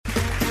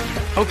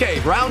Okay,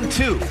 round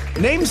two.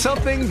 Name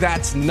something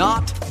that's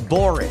not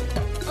boring.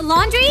 A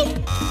laundry?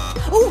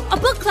 Ooh, a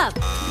book club.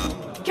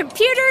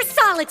 Computer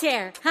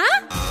solitaire,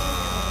 huh?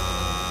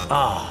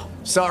 Ah,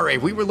 sorry,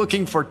 we were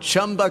looking for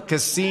Chumba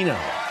Casino.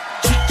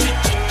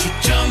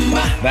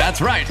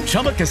 That's right,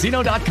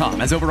 ChumbaCasino.com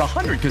has over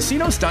 100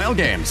 casino-style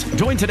games.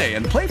 Join today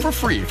and play for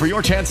free for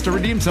your chance to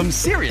redeem some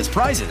serious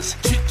prizes.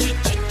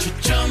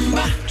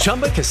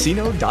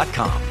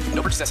 ChumbaCasino.com.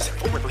 No purchase necessary.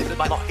 Void where prohibited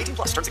by law. 18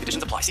 plus terms and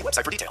conditions apply. See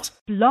website for details.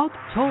 Blog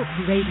Talk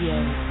Radio.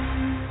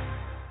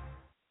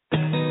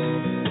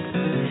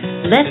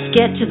 Let's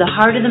get to the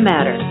heart of the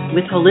matter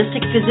with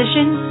holistic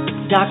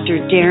physician, Dr.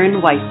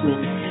 Darren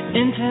Weissman.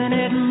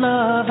 Infinite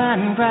love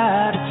and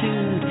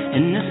gratitude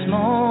in this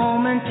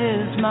moment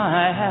is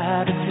my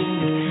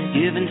attitude.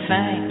 Giving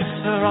thanks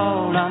for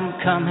all I'm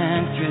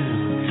coming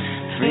through,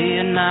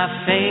 freeing my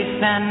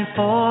faith and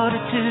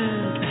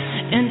fortitude.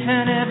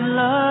 Infinite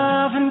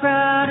love and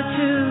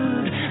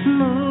gratitude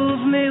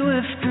move me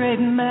with great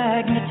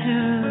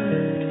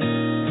magnitude.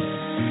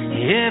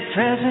 Yeah,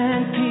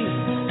 present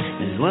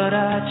peace is what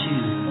I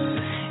choose.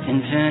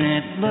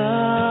 Infinite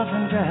love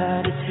and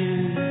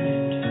gratitude.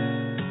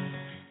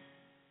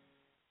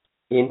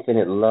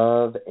 Infinite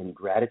love and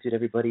gratitude,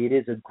 everybody. It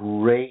is a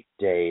great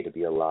day to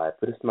be alive.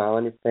 Put a smile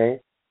on your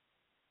face.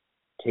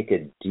 Take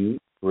a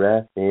deep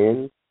breath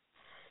in.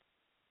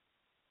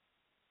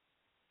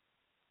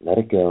 Let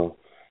it go.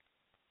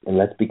 And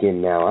let's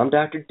begin now. I'm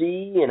Dr.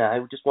 D, and I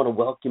just want to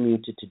welcome you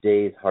to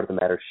today's Heart of the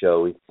Matter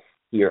show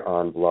here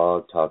on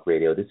Blog Talk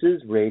Radio. This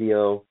is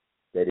radio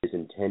that is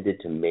intended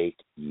to make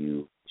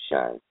you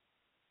shine.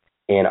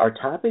 And our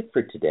topic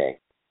for today,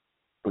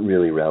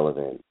 really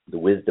relevant, the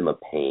wisdom of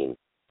pain.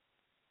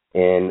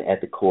 And at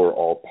the core,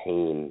 all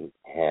pain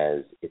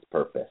has its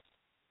purpose.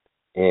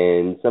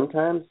 And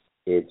sometimes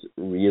it's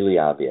really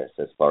obvious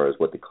as far as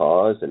what the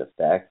cause and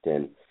effect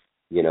and,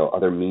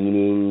 other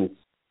meanings,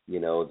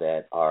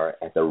 that are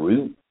at the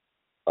root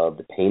of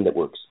the pain that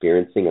we're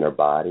experiencing in our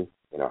body,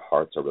 in our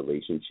hearts, our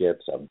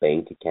relationships, our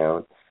bank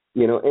account.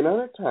 And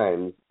other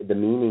times, the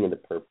meaning and the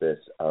purpose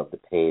of the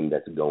pain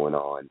that's going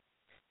on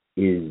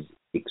is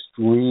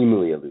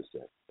extremely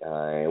elusive.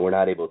 And we're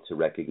not able to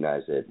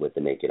recognize it with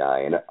the naked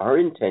eye. And our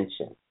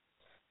intention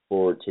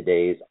for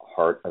today's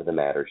Heart of the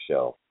Matter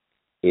show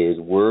is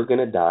we're going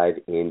to dive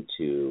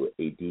into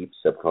a deep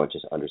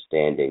subconscious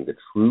understanding, the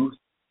truth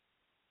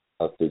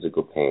of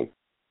physical pain,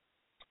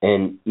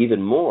 and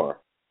even more,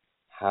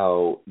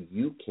 how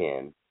you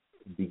can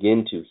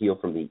begin to heal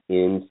from the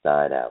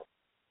inside out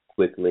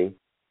quickly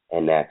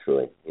and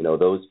naturally.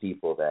 Those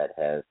people that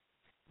have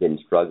been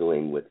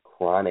struggling with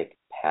chronic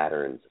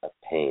patterns of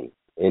pain.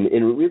 And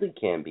it really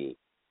can be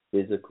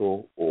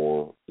physical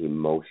or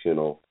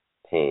emotional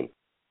pain.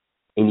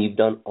 And you've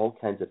done all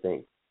kinds of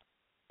things.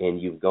 And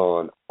you've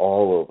gone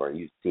all over.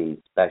 You've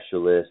seen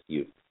specialists.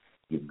 You've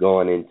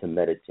gone into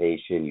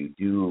meditation. You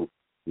do,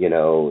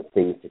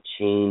 things to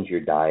change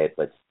your diet.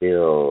 But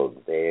still,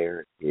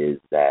 there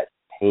is that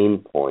pain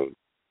point.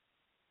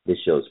 This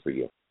show's for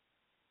you.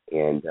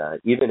 And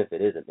even if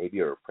it isn't, maybe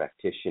you're a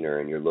practitioner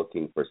and you're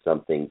looking for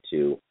something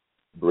to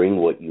bring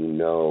what you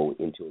know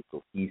into a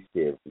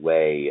cohesive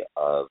way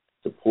of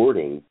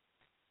supporting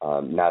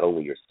not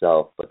only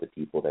yourself, but the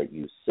people that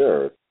you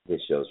serve.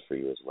 This show's for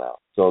you as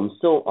well. So I'm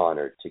so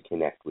honored to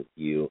connect with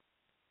you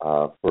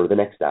for the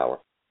next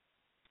hour.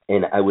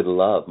 And I would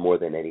love more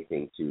than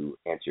anything to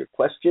answer your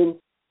questions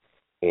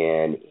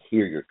and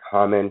hear your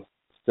comments.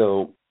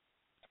 So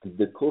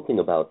the cool thing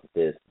about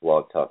this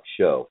Blog Talk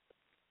show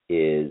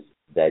is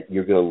that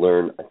you're going to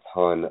learn a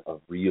ton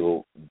of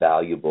real,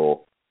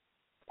 valuable,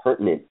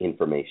 pertinent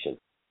information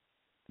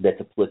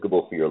that's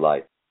applicable for your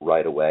life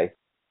right away.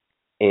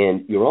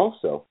 And you're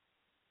also,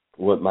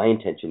 what my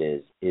intention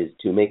is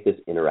to make this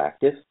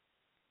interactive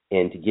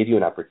and to give you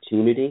an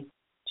opportunity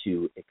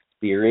to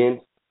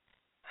experience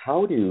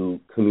how to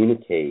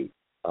communicate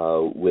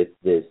with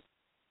this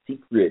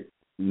secret,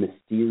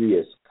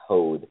 mysterious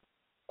code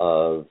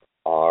of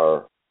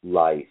our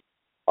life,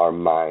 our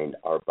mind,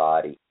 our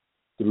body,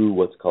 through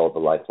what's called the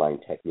LifeLine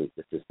technique,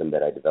 the system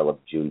that I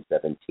developed June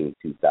 17,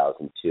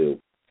 2002,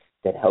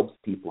 that helps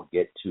people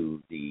get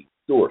to the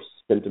source,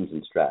 symptoms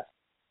and stress,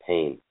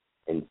 pain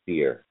and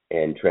fear,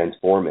 and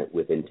transform it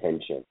with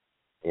intention.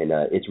 And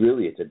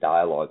it's a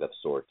dialogue of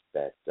sorts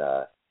that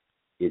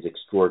is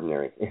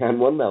extraordinary. And on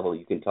one level,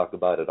 you can talk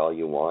about it all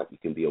you want. You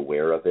can be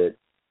aware of it.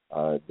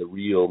 The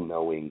real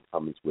knowing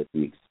comes with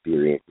the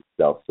experience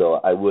itself.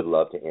 So I would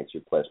love to answer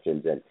your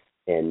questions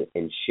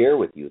and share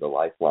with you the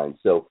Lifeline.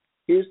 So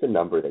here's the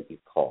number that you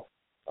call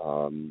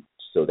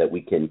so that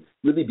we can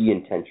really be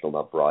intentional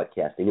about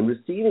broadcasting and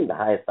receiving the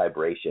highest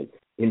vibration,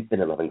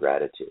 infinite love and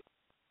gratitude.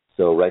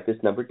 So write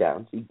this number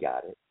down so you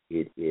got it.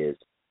 It is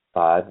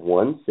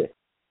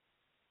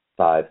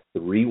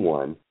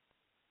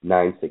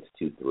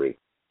 516-531-9623.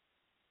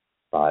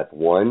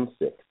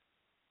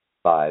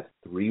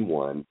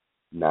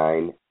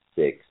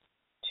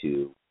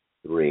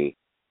 516-531-9623.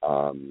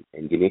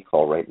 And give me a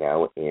call right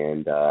now,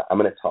 and I'm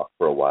going to talk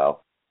for a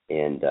while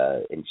and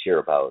share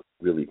about,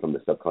 really from the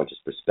subconscious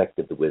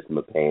perspective, the wisdom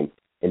of pain.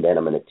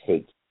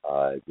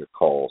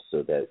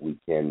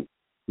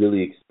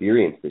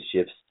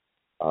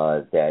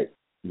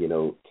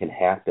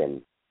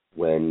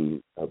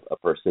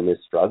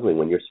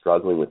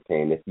 struggling with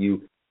pain, if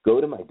you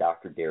go to my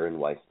Dr. Darren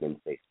Weissman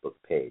Facebook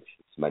page,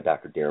 it's my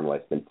Dr. Darren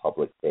Weissman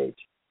public page,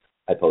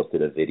 I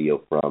posted a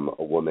video from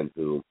a woman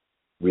who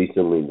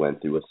recently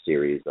went through a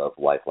series of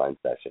LifeLine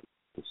sessions.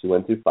 She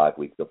went through 5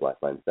 weeks of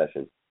LifeLine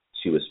sessions.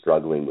 She was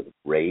struggling with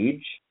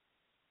rage,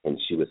 and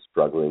she was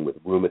struggling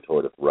with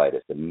rheumatoid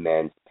arthritis,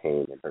 immense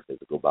pain in her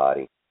physical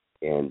body.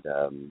 And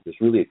there's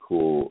really a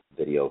cool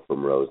video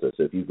from Rosa.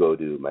 So if you go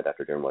to my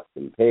Dr. Darren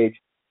Weissman page,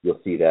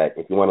 you'll see that.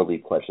 If you want to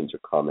leave questions or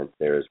comments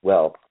there as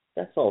well,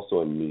 that's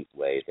also a neat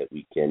way that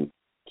we can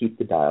keep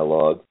the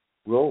dialogue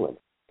rolling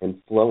and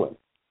flowing.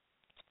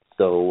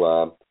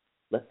 So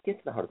let's get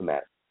to the heart of the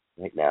matter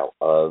right now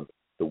of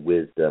the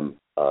wisdom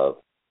of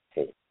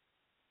pain.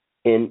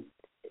 And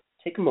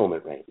take a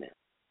moment right now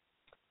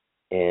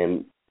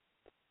and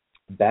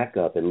back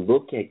up and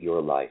look at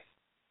your life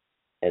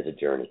as a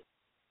journey.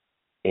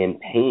 And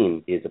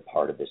pain is a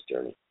part of this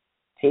journey.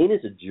 Pain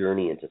is a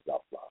journey into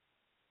self-love.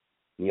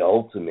 The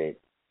ultimate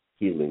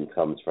healing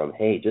comes from,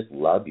 hey, just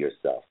love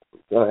yourself.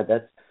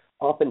 That's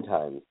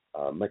oftentimes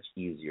much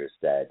easier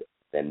said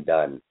than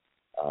done,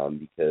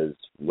 because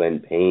when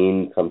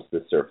pain comes to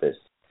the surface,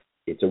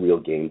 it's a real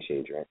game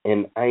changer.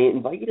 And I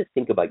invite you to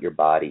think about your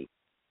body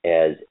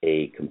as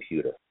a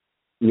computer,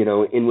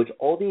 in which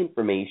all the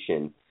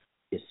information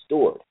is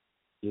stored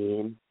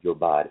in your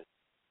body.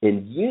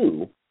 And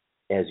you,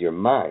 as your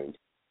mind,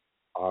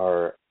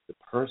 are the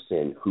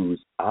person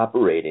who's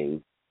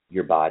operating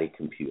your body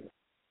computer.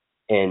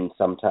 And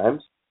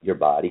sometimes your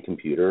body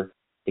computer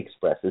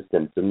expresses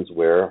symptoms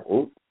where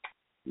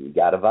you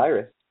got a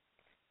virus,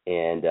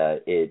 and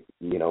it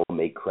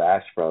may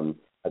crash from,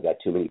 I've got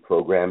too many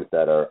programs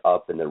that are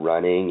up and they're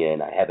running,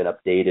 and I haven't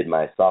updated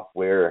my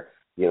software,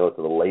 to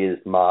the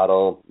latest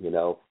model,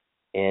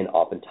 and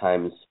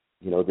oftentimes,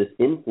 this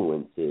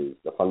influences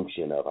the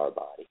function of our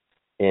body.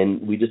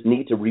 And we just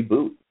need to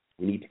reboot.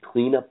 We need to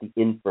clean up the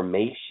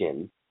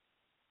information,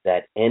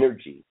 that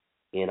energy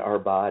in our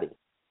body.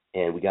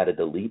 And we got to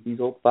delete these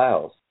old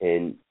files.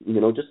 And,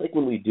 just like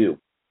when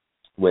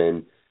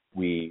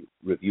we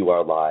review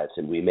our lives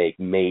and we make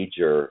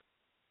major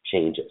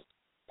changes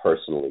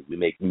personally, we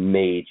make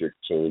major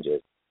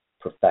changes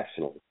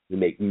professionally, we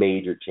make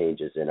major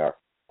changes in our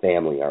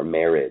family, our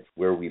marriage,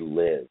 where we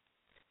live.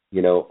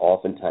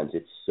 Oftentimes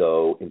it's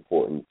so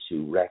important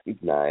to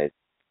recognize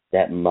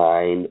that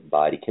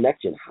mind-body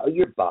connection. How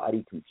your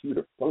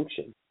body-computer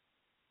functions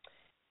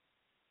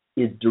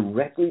is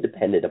directly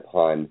dependent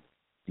upon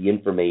the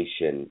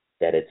information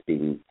that it's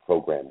being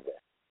programmed with.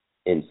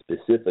 And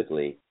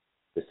specifically,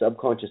 the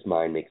subconscious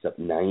mind makes up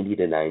 90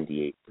 to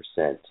 98%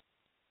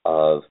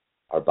 of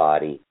our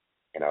body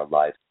and our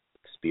life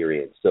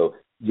experience. So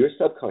your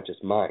subconscious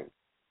mind,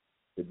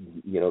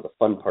 the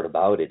fun part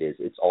about it is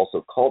it's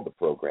also called the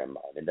program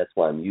mind, and that's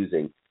why I'm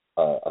using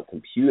a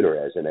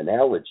computer as an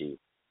analogy.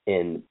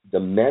 And the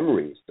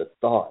memories, the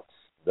thoughts,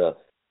 the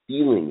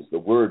feelings, the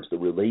words, the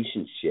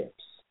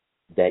relationships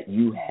that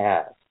you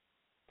have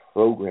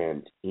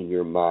programmed in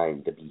your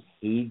mind, the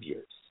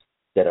behaviors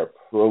that are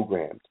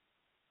programmed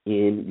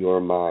in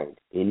your mind,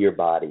 in your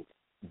body,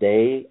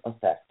 they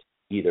affect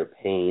either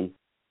pain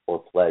or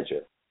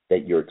pleasure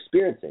that you're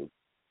experiencing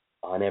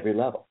on every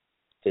level,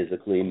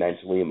 physically,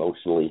 mentally,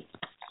 emotionally,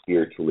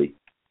 spiritually.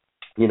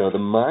 The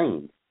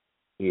mind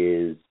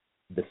is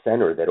the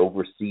center that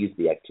oversees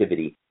the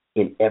activity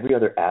in every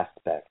other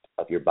aspect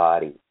of your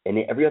body and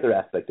in every other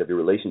aspect of your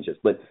relationships.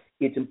 But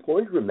it's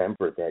important to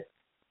remember that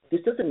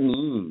this doesn't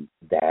mean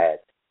that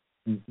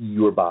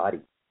your body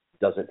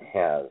doesn't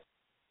have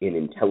an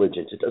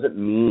intelligence. It doesn't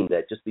mean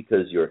that just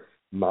because your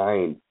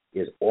mind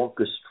is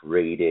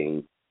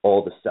orchestrating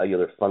all the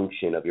cellular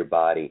function of your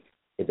body,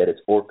 that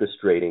it's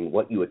orchestrating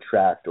what you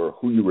attract or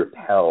who you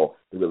repel,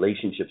 the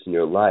relationships in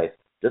your life,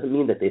 doesn't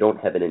mean that they don't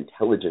have an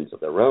intelligence of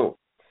their own.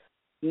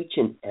 Each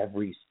and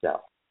every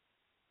cell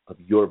of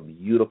your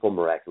beautiful,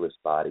 miraculous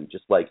body,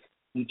 just like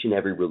each and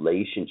every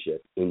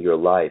relationship in your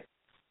life,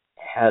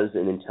 has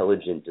an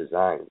intelligent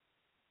design.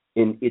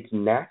 And it's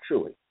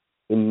naturally,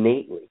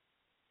 innately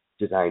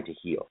designed to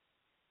heal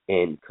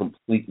and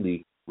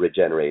completely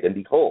regenerate and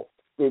be whole.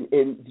 And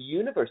the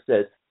universe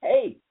says,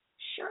 hey,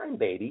 shine,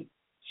 baby,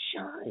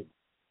 shine.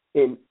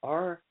 And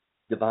our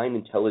divine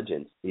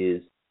intelligence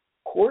is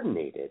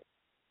coordinated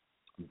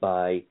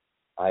by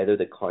either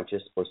the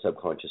conscious or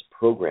subconscious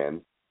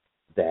programs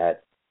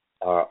that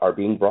are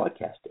being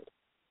broadcasted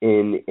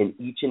in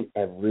each and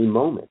every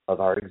moment of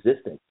our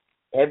existence.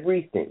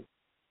 Everything,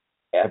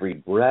 every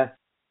breath,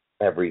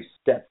 every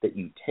step that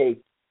you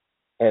take,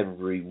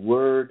 every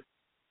word,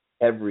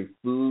 every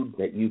food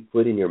that you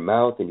put in your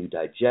mouth and you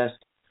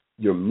digest,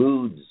 your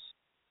moods,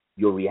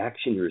 your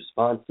reaction, your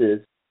responses,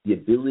 the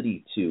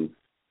ability to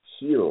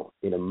heal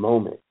in a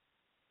moment.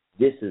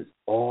 This is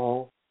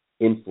all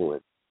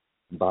influenced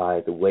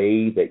by the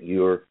way that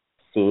you're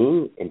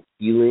seeing and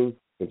feeling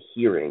and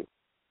hearing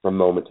from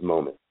moment to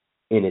moment.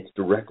 And it's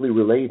directly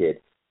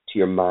related to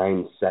your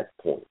mindset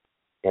point.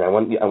 And I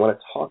want to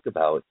talk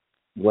about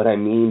what I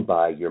mean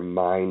by your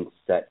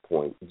mindset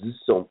point. This is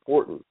so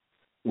important.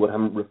 What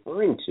I'm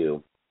referring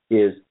to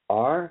is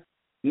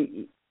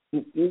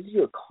is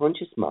your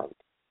conscious mind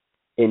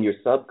and your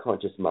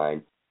subconscious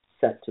mind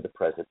set to the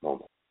present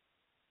moment?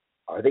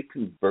 Are they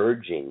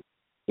converging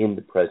in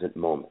the present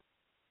moment?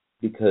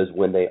 Because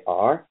when they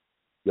are,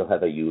 you'll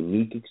have a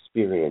unique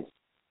experience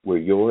where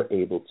you're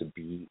able to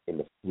be in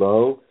the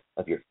flow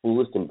of your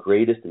fullest and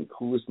greatest and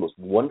coolest, most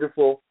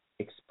wonderful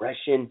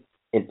expression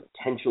and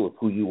potential of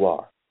who you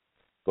are.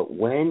 But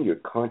when your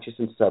conscious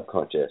and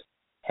subconscious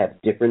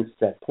have different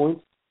set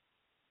points,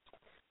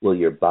 will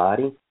your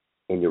body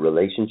and your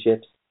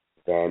relationships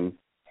then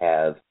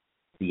have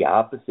the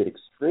opposite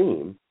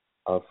extreme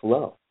of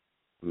flow?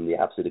 And the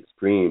opposite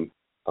extreme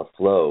of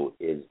flow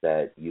is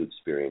that you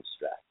experience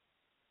stress.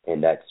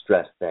 And that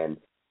stress then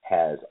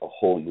has a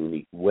whole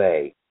unique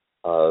way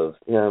of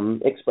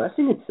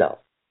expressing itself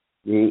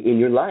in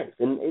your life.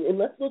 And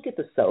let's look at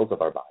the cells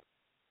of our body.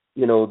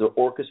 You know, they're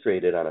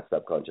orchestrated on a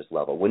subconscious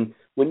level. When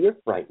you're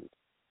frightened,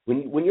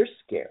 when you're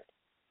scared,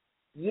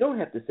 you don't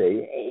have to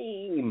say,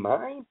 hey,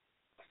 mind,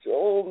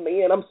 oh,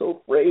 man, I'm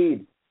so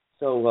afraid.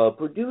 So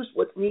produce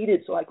what's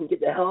needed so I can get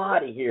the hell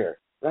out of here,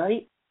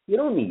 right? You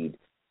don't need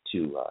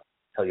to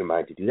tell your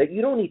mind to do that.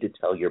 You don't need to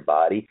tell your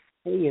body,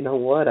 hey, you know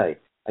what, I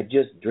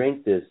just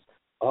drank this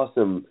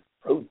awesome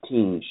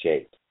protein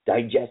shake.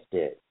 Digest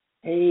it.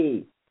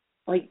 Hey,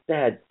 fight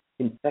that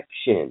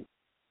infection.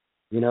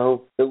 You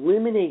know,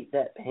 eliminate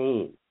that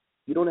pain.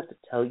 You don't have to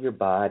tell your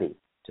body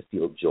to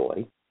feel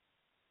joy,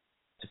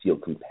 to feel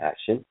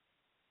compassion,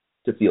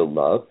 to feel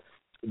love.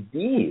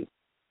 These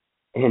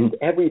and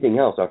everything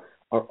else are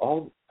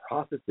all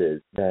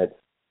processes that,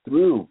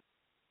 through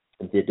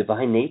the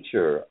divine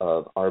nature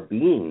of our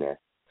beingness,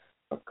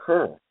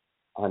 occur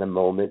on a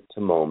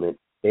moment-to-moment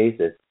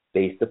basis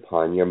based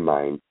upon your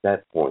mind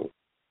set point.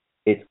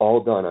 It's all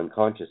done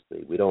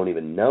unconsciously. We don't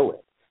even know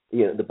it.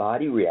 You know, the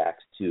body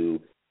reacts to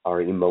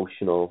our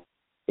emotional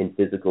and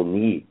physical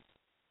needs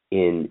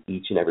in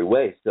each and every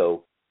way.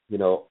 So, you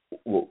know,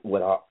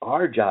 what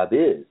our job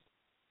is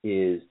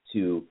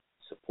to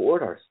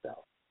support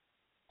ourselves,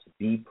 to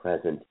be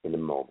present in the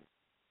moment,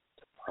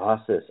 to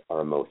process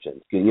our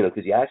emotions. You know,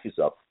 because you ask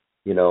yourself,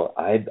 you know,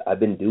 I've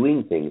been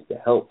doing things to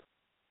help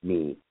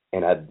me,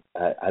 and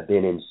I've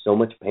been in so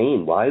much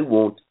pain. Why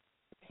won't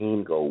the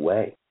pain go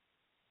away?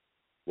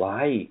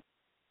 Why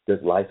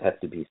does life have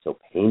to be so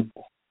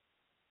painful?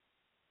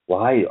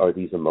 Why are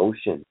these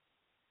emotions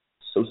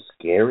so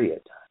scary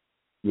at times?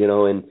 You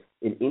know, and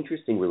an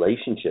interesting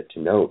relationship to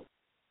note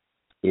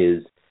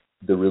is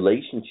the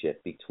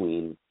relationship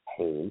between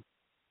pain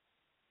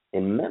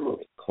and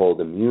memory,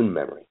 called immune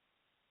memory.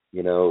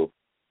 You know,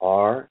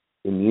 our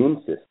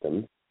immune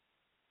systems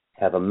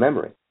have a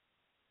memory.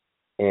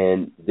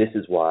 And this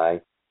is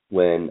why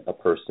when a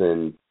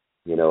person,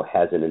 you know,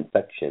 has an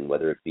infection,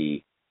 whether it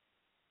be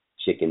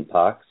chicken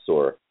pox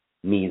or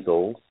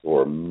measles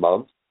or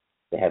mumps,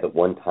 they have it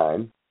one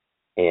time,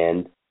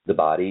 and the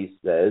body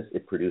says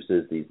it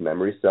produces these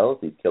memory cells,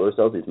 these killer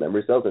cells, these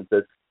memory cells, and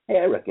says, hey,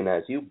 I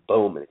recognize you,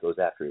 boom, and it goes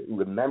after it. It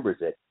remembers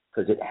it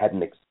because it had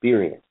an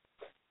experience.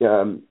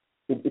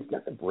 It's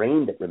not the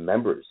brain that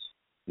remembers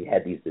you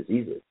had these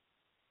diseases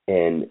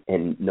and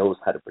knows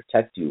how to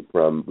protect you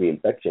from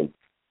reinfection.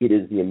 It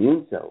is the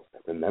immune cells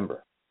that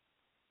remember.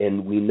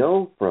 And we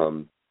know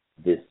from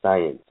this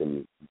science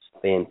and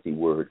fancy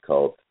word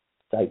called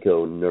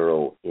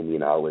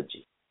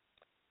psychoneuroimmunology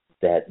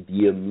that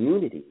the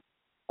immunity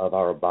of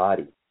our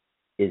body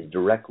is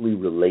directly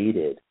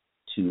related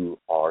to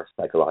our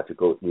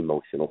psychological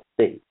emotional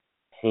state.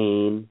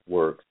 Pain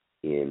works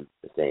in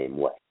the same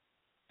way.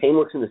 Pain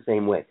works in the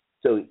same way.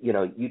 So, you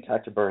know, you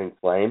touch a burning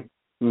flame,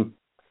 you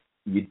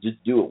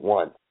just do it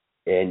once,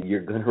 and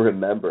you're going to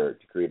remember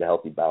to create a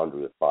healthy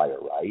boundary with fire,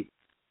 right?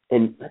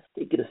 And let's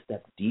take it a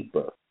step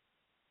deeper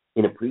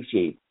and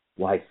appreciate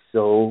why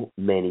so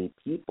many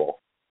people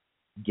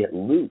get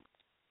looped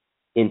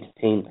into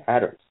pain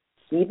patterns.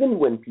 Even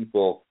when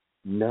people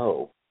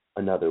know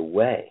another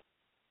way,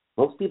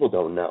 most people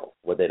don't know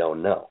what they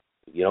don't know.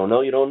 If you don't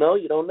know, you don't know,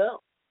 you don't know,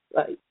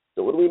 right?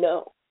 So what do we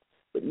know?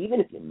 But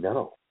even if you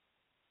know,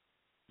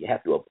 you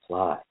have to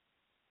apply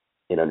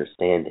an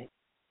understanding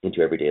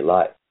into everyday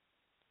life.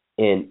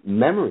 And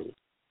memory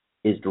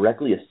is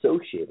directly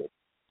associated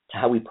to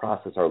how we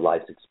process our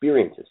life's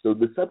experiences. So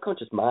the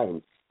subconscious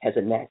mind has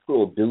a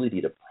natural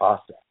ability to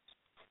process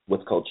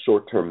what's called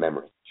short-term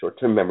memory.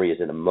 Short-term memory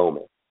is in a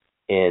moment.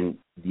 And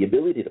the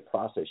ability to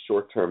process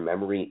short-term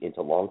memory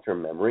into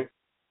long-term memory,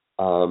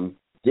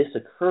 this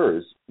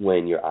occurs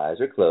when your eyes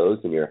are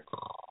closed and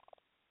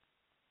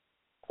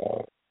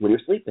when you're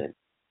sleeping.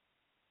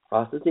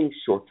 Processing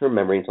short-term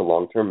memory into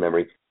long-term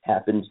memory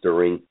happens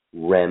during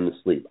REM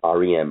sleep,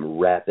 REM,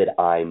 rapid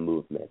eye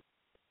movement.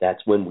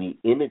 That's when we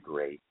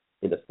integrate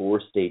in the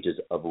 4 stages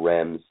of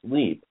REM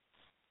sleep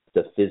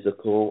the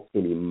physical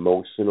and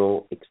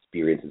emotional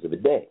experiences of a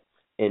day.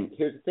 And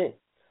here's the thing.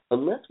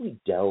 Unless we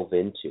delve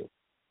into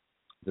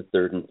the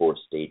 3rd and 4th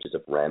stages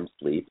of REM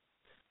sleep,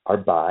 our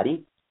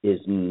body is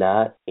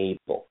not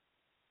able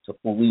to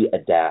fully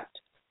adapt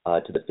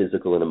to the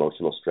physical and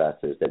emotional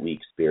stresses that we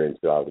experience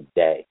throughout the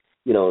day.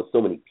 You know, so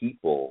many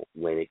people,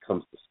 when it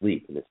comes to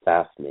sleep, and it's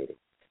fascinating,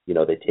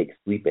 they take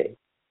sleep aids.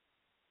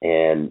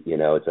 And,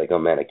 it's like, oh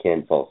man, I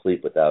can't fall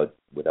asleep without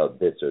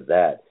this or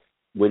that.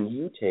 When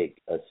you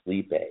take a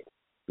sleep aid,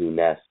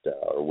 Lunesta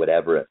or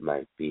whatever it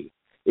might be,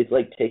 it's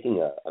like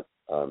taking a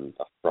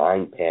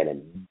frying pan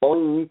and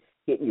boing,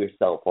 hitting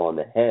yourself on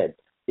the head.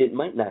 It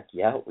might knock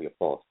you out when you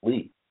fall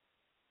asleep,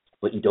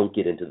 but you don't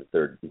get into the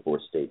third and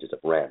fourth stages of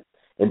REM.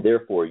 And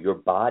therefore, your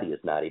body is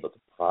not able to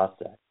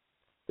process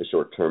the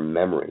short-term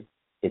memory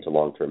into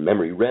long-term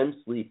memory.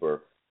 REM sleep,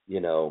 or,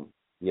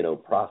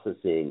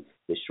 processing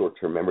the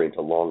short-term memory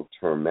into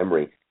long-term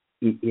memory,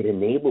 it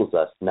enables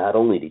us not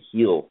only to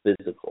heal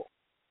physical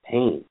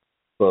pain,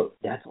 but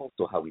that's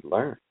also how we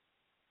learn.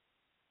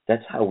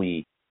 That's how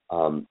we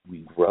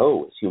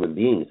grow as human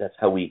beings. That's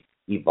how we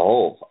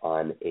evolve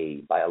on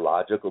a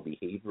biological,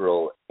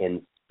 behavioral,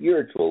 and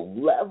spiritual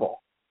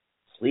level.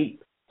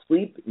 Sleep,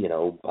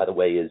 by the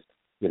way, is,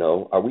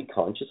 are we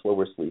conscious while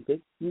we're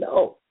sleeping?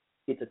 No.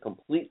 It's a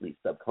completely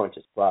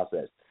subconscious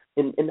process.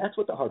 And that's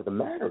what the heart of the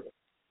matter is.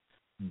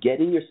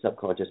 Getting your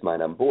subconscious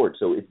mind on board.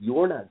 So if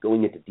you're not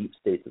going into deep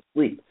states of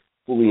sleep,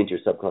 fully into your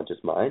subconscious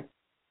mind,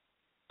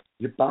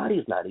 your body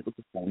is not able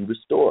to fully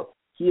restore,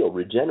 heal,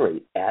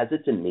 regenerate, as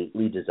it's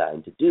innately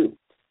designed to do.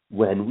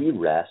 When we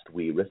rest,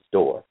 we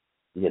restore.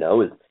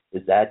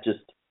 Is that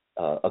just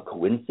a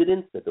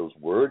coincidence that those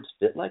words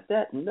fit like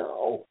that?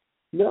 No.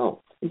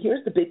 And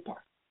here's the big part.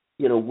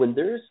 When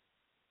there's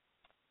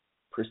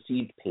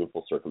perceived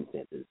painful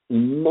circumstances,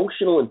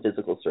 emotional and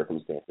physical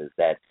circumstances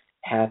that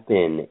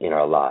happen in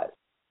our lives,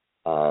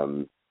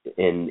 and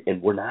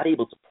we're not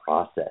able to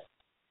process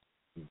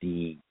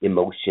the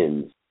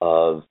emotions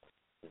of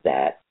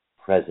that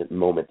present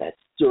moment, that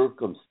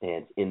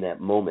circumstance in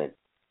that moment,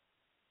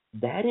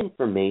 that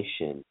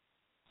information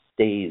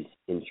stays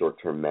in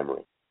short-term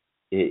memory.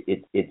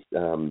 It's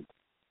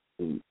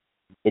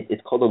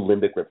called a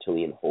limbic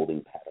reptilian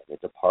holding pattern.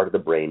 It's a part of the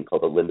brain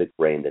called the limbic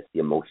brain. That's the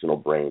emotional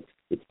brain.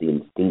 It's the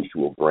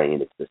instinctual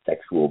brain. It's the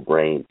sexual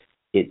brain.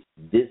 It's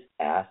this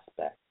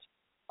aspect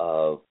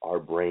of our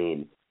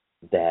brain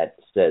that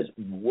says,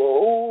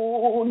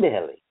 whoa,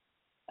 Nelly,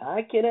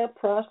 I cannot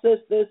process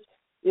this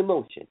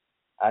emotion.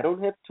 I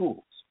don't have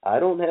tools. I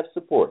don't have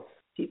support.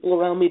 People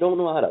around me don't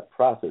know how to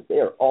process. They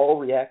are all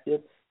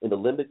reactive, and the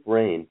limbic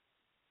brain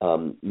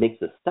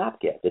makes a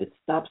stopgap, that it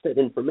stops that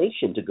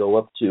information to go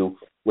up to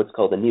what's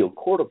called the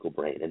neocortical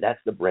brain, and that's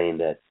the brain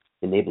that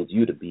enables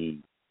you to be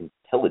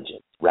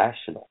intelligent,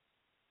 rational,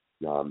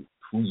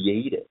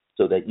 creative,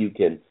 so that you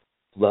can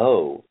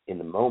flow in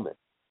the moment.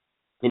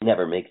 It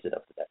never makes it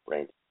up to that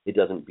brain. It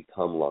doesn't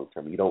become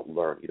long-term. You don't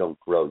learn. You don't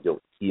grow. You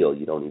don't heal.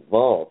 You don't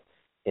evolve.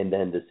 And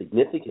then the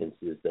significance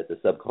is that the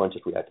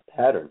subconscious reactive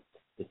pattern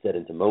is set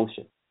into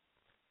motion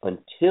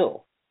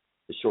until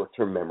the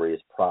short-term memory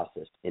is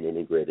processed and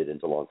integrated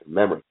into long-term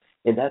memory.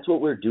 And that's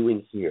what we're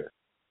doing here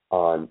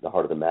on the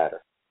Heart of the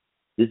Matter.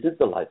 This is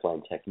the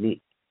LifeLine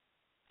technique.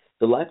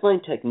 The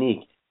LifeLine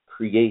technique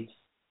creates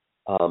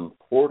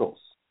portals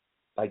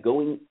by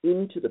going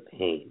into the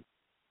pain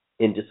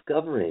and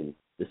discovering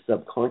the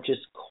subconscious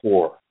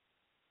core,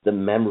 the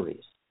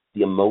memories,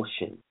 the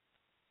emotions,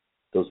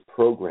 those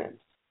programs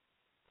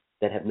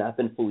that have not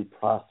been fully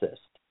processed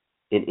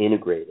and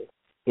integrated.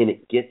 And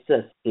it gets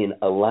us in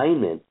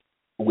alignment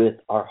with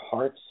our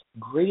heart's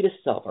greatest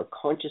self, our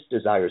conscious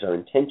desires, our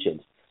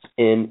intentions.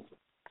 And,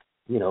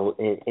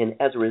 and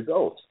as a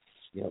result,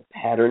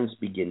 patterns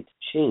begin to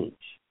change.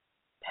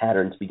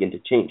 Patterns begin to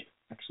change,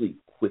 actually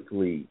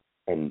quickly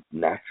and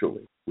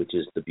naturally, which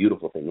is the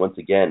beautiful thing. Once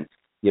again,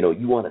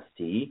 you want to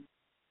see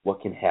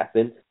what can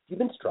happen. If you've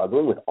been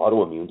struggling with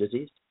autoimmune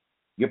disease,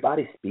 your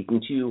body's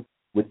speaking to you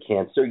with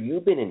cancer,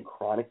 you've been in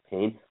chronic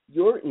pain,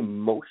 you're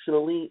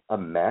emotionally a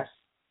mess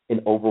and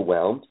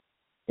overwhelmed,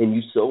 and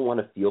you so want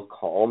to feel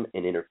calm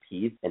and inner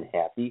peace and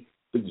happy,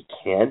 but you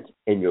can't,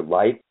 and your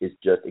life is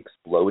just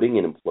exploding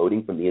and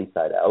imploding from the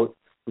inside out,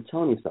 I'm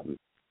telling you something.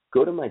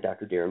 Go to my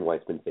Dr. Darren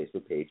Weitzman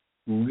Facebook page,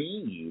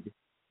 read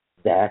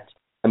that,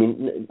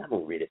 not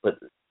only read it, but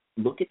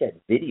look at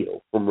that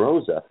video from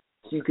Rosa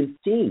so you can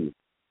see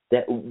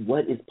that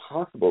what is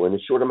possible in a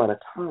short amount of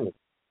time.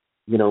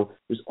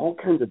 There's all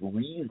kinds of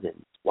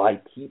reasons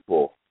why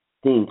people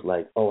think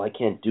like, oh, I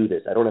can't do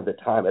this. I don't have the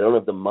time. I don't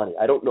have the money.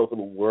 I don't know if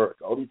it'll work.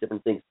 All these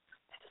different things.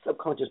 It's a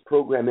subconscious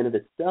program in of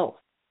itself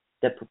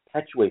that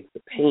perpetuates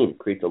the pain,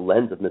 creates a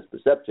lens of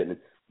misperception. And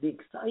the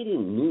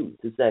exciting news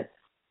is that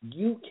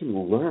you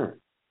can learn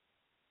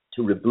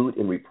to reboot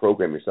and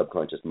reprogram your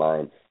subconscious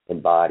mind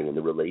and body and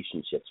the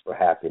relationships for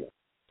happiness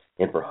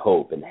and for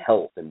hope and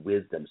health and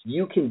wisdom. So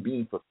you can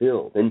be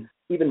fulfilled. And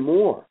even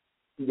more,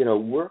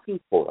 working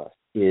for us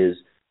is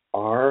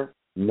our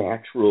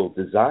natural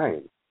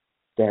design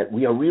that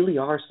we really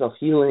are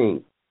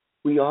self-healing.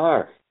 We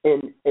are.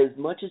 And as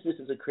much as this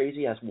is a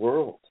crazy-ass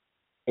world,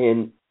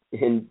 and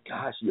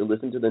gosh, you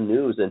listen to the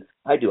news, and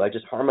I do. I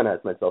just harmonize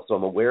myself, so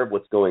I'm aware of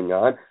what's going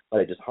on,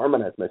 but I just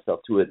harmonize myself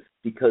to it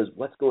because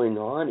what's going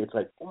on, it's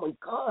like, oh my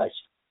gosh,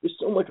 there's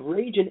so much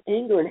rage and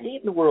anger and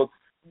hate in the world.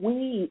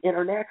 We, in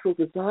our natural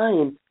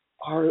design,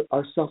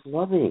 are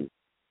self-loving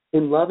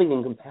and loving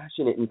and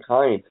compassionate and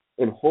kind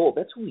and whole.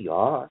 That's who we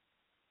are.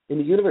 And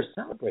the universe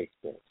celebrates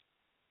this.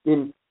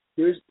 And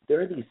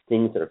there are these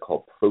things that are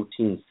called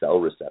protein cell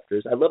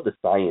receptors. I love the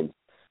science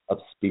of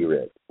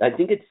spirit. I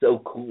think it's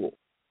so cool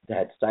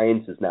that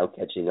science is now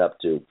catching up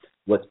to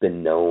what's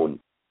been known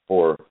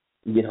for,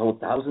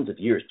 thousands of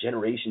years,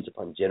 generations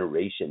upon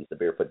generations. The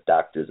barefoot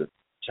doctors of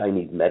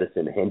Chinese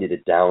medicine handed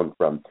it down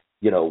from,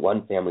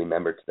 one family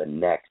member to the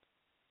next.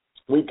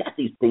 We've got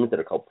these things that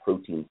are called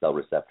protein cell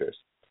receptors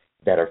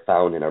that are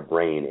found in our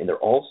brain, and they're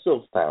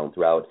also found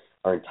throughout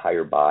our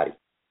entire body.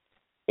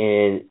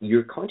 And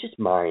your conscious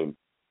mind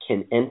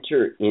can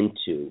enter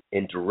into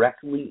and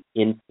directly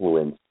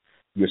influence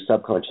your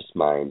subconscious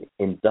mind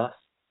and thus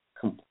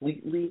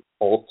completely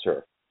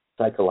alter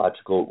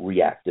psychological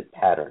reactive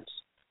patterns,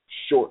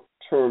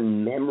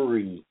 short-term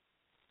memory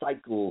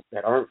cycles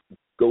that aren't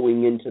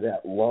going into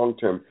that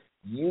long-term.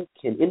 You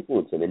can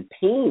influence them, and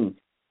pain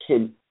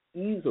can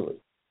easily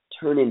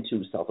turn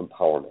into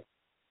self-empowerment.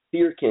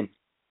 Fear can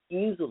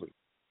easily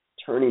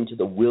turn into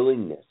the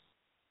willingness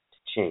to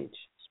change.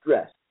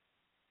 Stress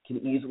can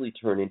easily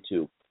turn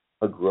into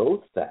a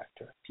growth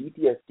factor.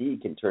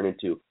 PTSD can turn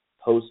into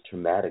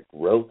post-traumatic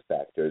growth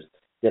factors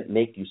that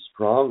make you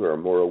stronger,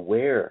 more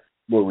aware,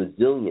 more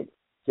resilient,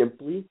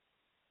 simply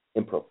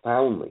and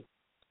profoundly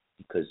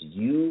because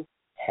you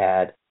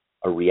had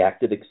a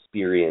reactive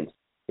experience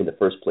in the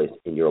first place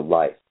in your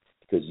life,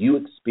 because you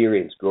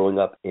experienced growing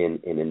up in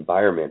an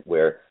environment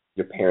where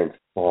your parents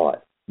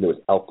fought, and there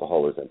was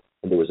alcoholism,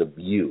 and there was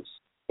abuse,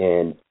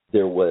 and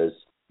there was,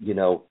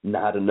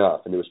 not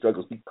enough, and there were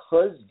struggles.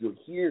 Because you're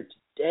here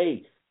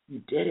today,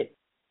 you did it.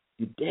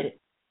 You did it.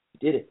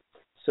 You did it.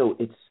 So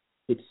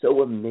it's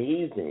so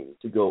amazing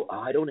to go,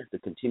 I don't have to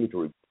continue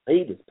to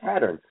replay this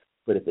pattern,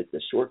 but if it's a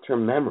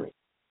short-term memory,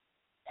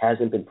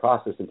 hasn't been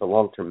processed into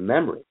long-term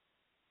memory,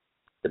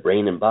 the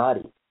brain and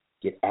body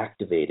get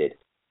activated,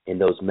 and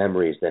those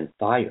memories then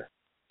fire.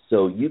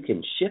 So you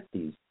can shift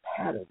these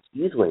patterns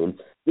easily, and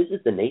this is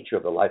the nature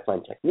of the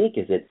LifeLine technique,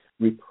 is it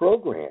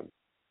reprograms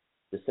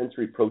the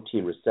sensory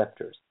protein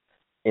receptors,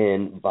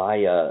 and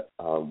via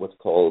what's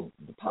called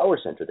the power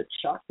center, the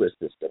chakra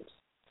systems,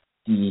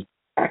 the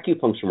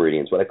acupuncture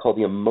meridians, what I call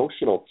the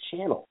emotional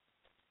channel.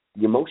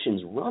 The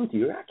emotions run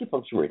through your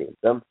acupuncture meridians.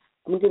 I'm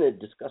going to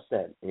discuss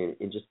that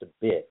in just a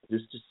bit.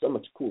 There's just so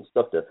much cool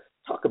stuff to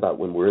talk about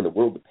when we're in the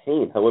world of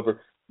pain.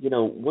 However,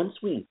 once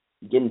we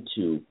begin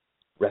to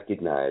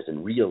recognize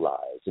and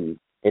realize and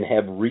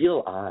have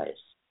real eyes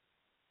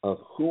of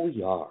who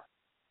we are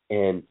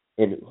and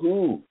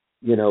who,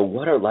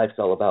 what our life's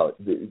all about,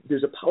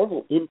 there's a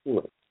powerful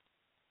influence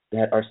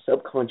that our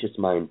subconscious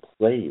mind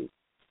plays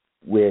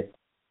with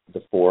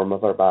the form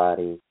of our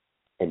body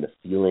and the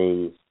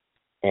feelings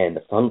and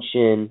the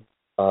function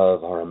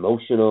of our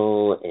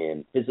emotional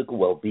and physical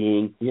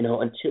well-being.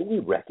 Until we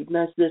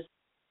recognize this,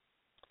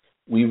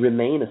 we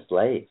remain a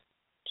slave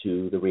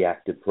to the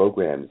reactive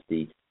programs,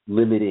 the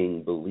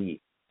limiting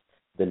beliefs,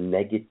 the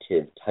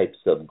negative types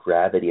of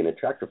gravity and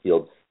attractor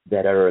field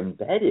that are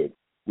embedded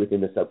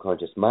within the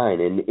subconscious mind.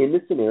 And in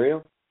this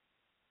scenario,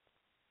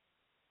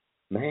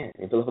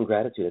 into love and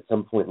gratitude, at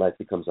some point life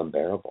becomes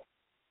unbearable.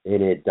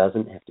 And it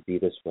doesn't have to be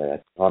this way. I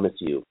promise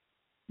you,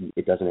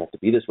 it doesn't have to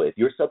be this way. If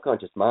your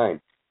subconscious mind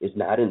is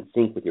not in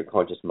sync with your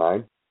conscious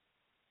mind,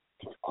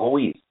 it's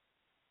always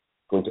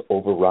going to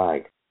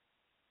override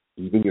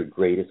even your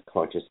greatest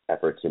conscious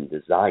efforts and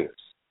desires.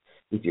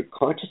 If your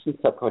conscious and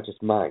subconscious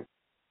mind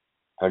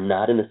are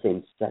not in the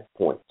same set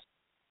point,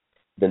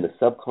 then the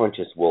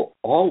subconscious will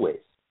always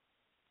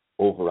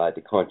override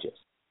the conscious.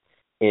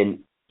 And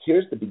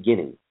here's the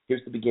beginning.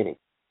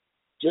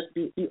 Just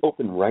be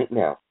open right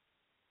now,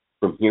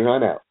 from here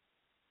on out,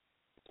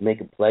 to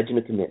make a pledge and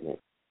a commitment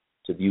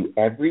to view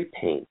every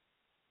pain,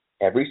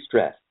 every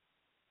stress,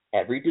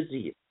 every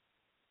disease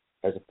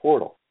as a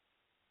portal,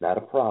 not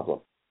a problem,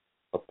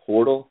 a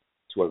portal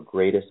to our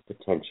greatest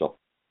potential.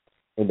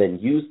 And then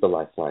use the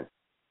LifeLine.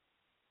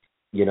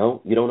 You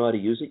don't know how to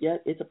use it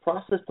yet? It's a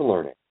process to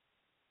learn it.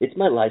 It's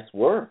my life's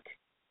work.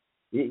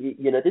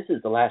 This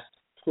is the last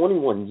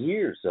 21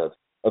 years of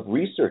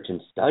research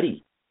and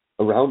study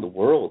around the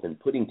world and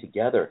putting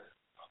together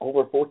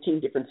over 14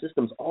 different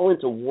systems all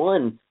into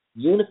one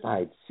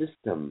unified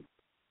system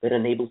that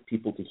enables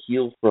people to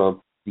heal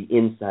from the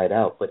inside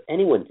out. But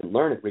anyone can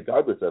learn it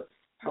regardless of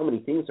how many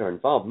things are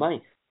involved. My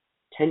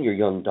 10-year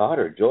young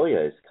daughter,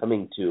 Joya, is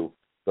coming to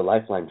the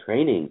LifeLine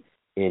training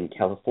in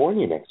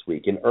California next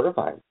week, in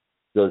Irvine,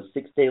 the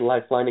 6-day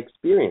LifeLine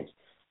experience.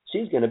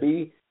 She's going to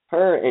be,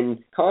 her and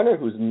Connor,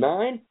 who's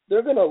 9,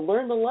 they're going to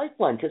learn the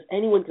LifeLine because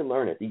anyone can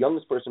learn it. The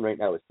youngest person right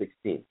now is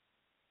 16.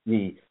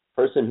 The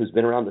person who's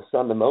been around the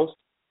sun the most,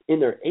 in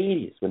their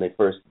 80s when they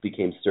first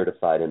became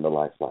certified in the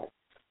LifeLine.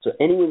 So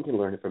anyone can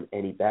learn it from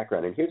any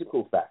background. And here's a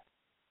cool fact.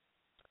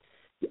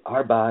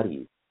 Our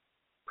bodies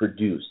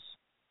produce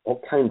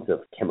all kinds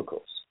of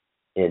chemicals,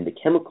 and the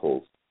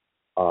chemicals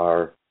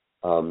are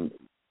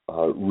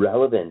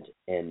relevant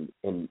and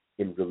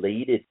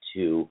related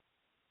to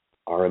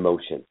our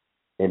emotions,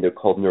 and they're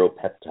called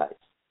neuropeptides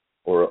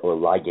or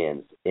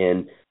ligands.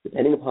 And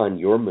depending upon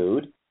your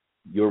mood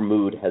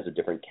has a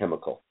different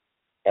chemical.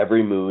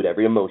 Every mood,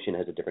 every emotion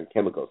has a different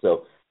chemical.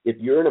 So if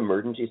you're in an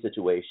emergency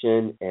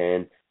situation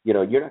and,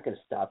 you're not going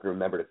to stop and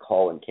remember to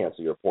call and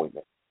cancel your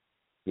appointment.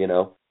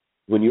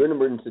 When you're in an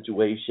emergency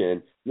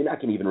situation, you're not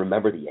going to even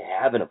remember that you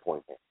have an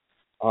appointment.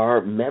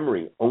 Our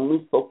memory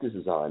only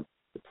focuses on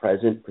the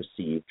present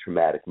perceived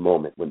traumatic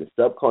moment. When the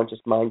subconscious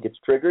mind gets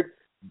triggered,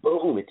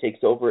 boom, it takes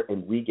over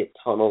and we get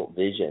tunnel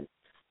vision.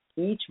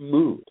 Each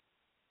mood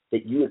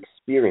that you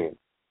experience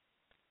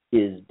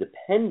is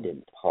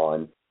dependent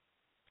upon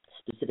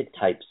specific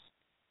types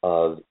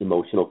of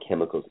emotional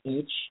chemicals.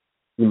 Each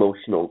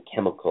emotional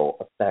chemical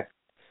affects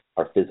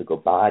our physical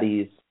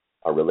bodies,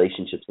 our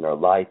relationships in our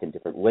life in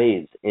different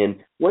ways. And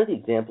one of the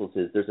examples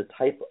is there's a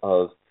type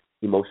of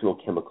emotional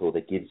chemical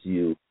that gives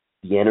you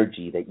the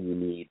energy that you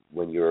need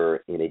when you're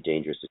in a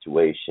dangerous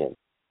situation.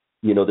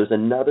 There's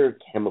another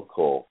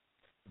chemical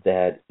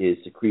that is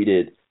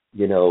secreted,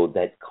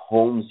 that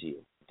calms you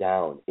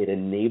down. It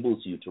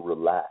enables you to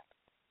relax.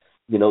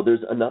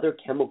 There's another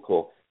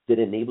chemical that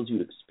enables you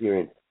to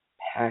experience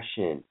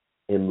passion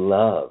and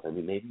love.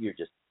 Maybe you're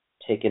just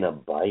taking a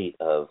bite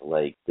of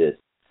like this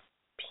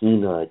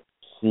peanut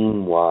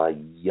quinoa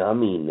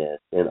yumminess,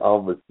 and all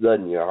of a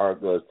sudden your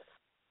heart goes,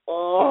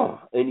 oh,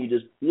 and you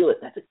just feel it.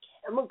 That's a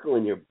chemical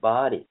in your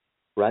body,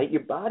 right?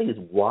 Your body is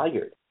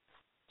wired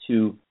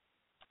to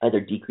either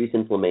decrease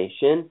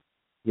inflammation,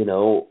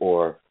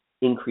 or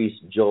increase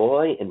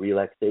joy and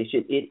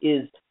relaxation. It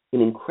is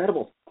an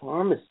incredible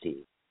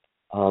pharmacy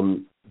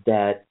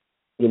that,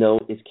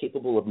 is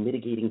capable of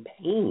mitigating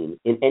pain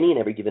in any and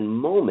every given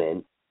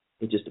moment.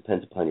 It just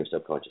depends upon your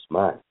subconscious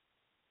mind.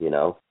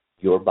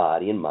 Your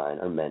body and mind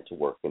are meant to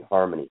work in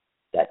harmony,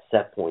 that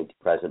set point,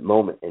 present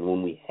moment. And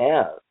when we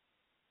have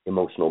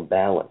emotional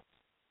balance,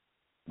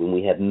 when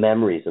we have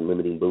memories and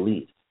limiting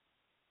beliefs,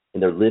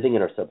 and they're living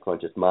in our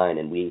subconscious mind,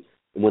 and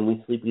when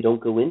we sleep, we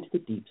don't go into the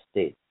deep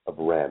state of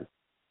REM.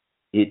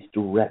 It's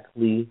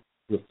directly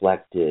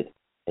reflected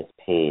as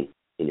pain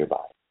in your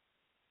body.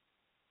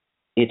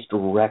 It's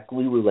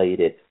directly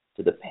related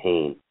to the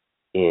pain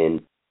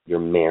in your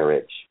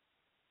marriage.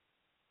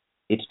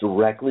 It's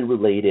directly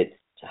related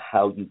to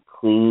how you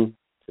cling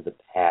to the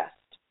past.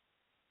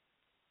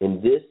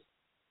 And this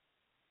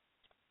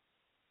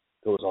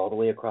goes all the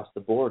way across the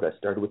board. I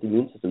started with the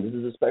immune system. This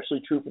is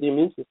especially true for the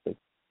immune system.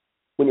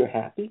 When you're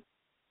happy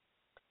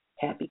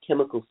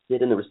chemicals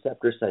sit in the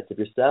receptor sites of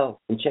your cells.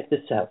 And check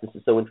this out. This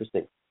is so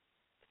interesting.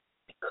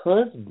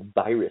 Because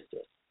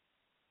viruses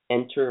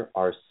enter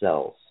our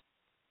cells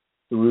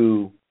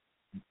through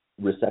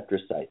receptor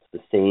sites, the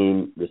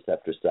same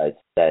receptor sites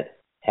that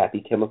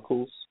happy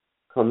chemicals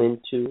come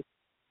into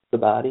the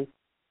body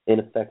and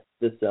affect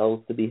the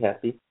cells to be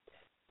happy,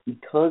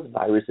 because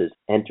viruses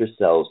enter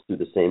cells through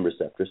the same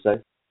receptor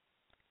site,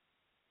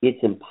 it's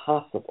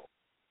impossible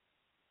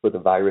for the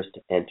virus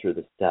to enter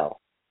the cell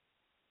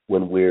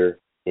when we're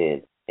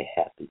in a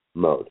happy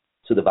mode.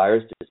 So the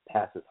virus just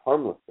passes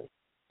harmlessly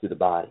through the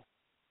body,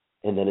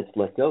 and then it's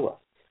let go of.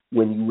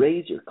 When you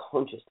raise your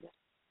consciousness,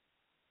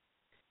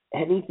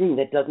 anything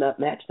that does not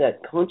match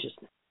that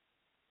consciousness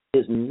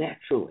is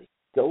naturally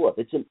go of.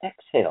 It's an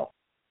exhale.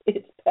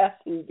 It's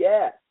passing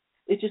gas.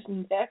 It just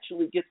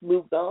naturally gets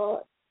moved on.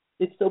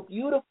 It's so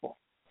beautiful.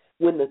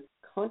 When the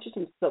conscious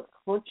and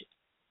subconscious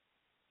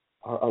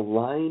are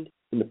aligned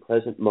in the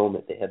present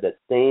moment, they have that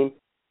same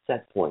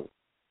set point.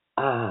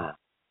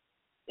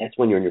 That's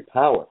when you're in your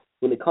power.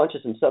 When the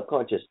conscious and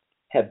subconscious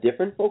have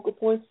different focal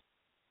points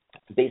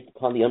based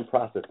upon the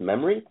unprocessed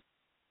memory,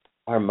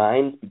 our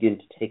minds begin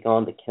to take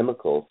on the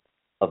chemicals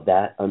of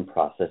that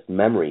unprocessed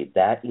memory.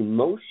 That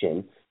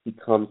emotion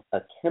becomes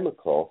a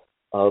chemical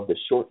of the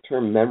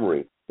short-term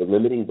memory, the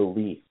limiting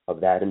belief of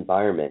that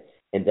environment,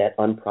 and that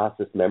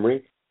unprocessed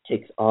memory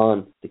takes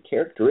on the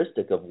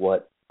characteristic of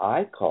what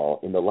I call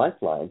in the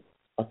LifeLine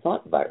a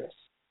thought virus.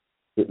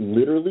 It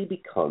literally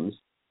becomes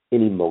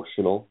an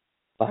emotional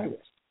virus.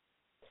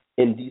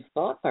 And these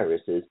thought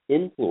viruses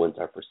influence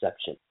our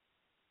perception.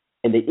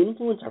 And they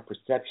influence our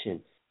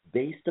perception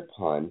based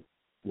upon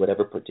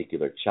whatever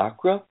particular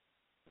chakra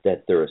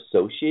that they're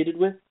associated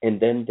with, and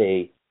then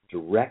they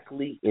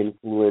directly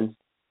influence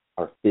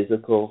our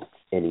physical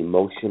and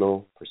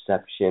emotional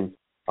perception,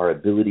 our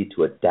ability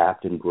to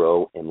adapt and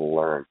grow and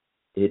learn.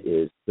 It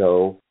is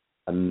so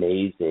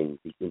amazing,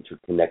 the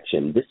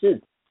interconnection. This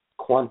is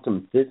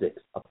quantum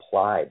physics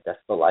applied. That's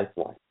the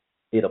LifeLine.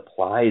 It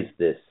applies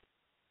this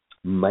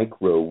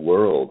micro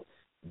world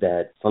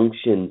that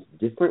functions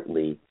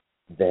differently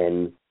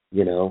than,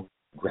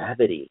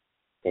 gravity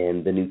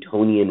and the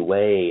Newtonian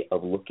way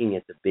of looking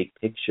at the big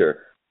picture.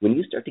 When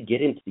you start to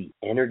get into the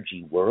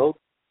energy world,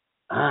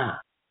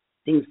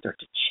 things start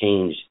to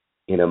change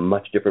in a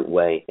much different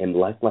way, and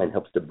LifeLine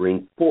helps to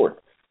bring forth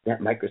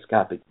that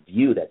microscopic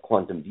view, that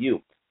quantum view.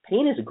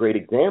 Pain is a great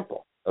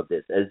example of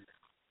this, as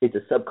it's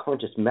a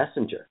subconscious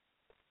messenger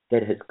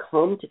that has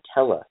come to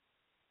tell us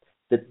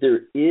that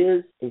there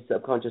is a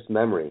subconscious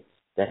memory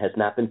that has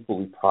not been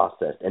fully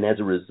processed, and as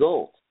a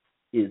result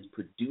is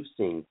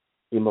producing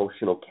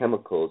emotional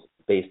chemicals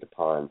based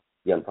upon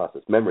the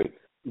unprocessed memory.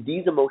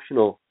 These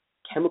emotional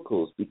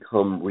chemicals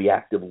become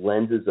reactive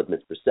lenses of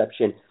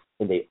misperception,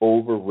 and they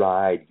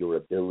override your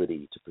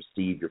ability to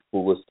perceive your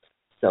fullest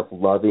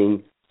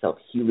self-loving,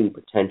 self-healing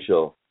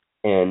potential,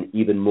 and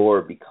even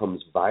more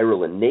becomes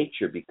viral in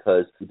nature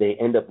because they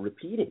end up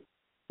repeating.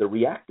 They're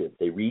reactive.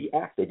 They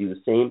react. They do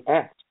the same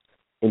act.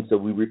 And so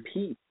we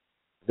repeat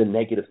the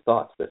negative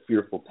thoughts, the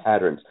fearful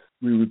patterns.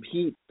 We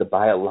repeat the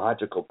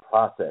biological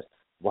process.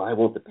 Why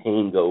won't the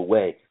pain go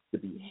away? The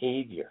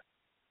behavior.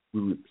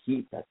 We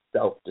repeat that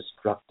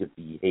self-destructive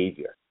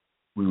behavior.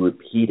 We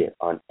repeat it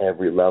on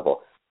every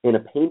level. In a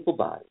painful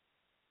body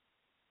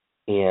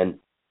and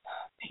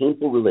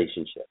painful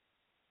relationship,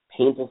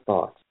 painful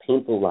thoughts,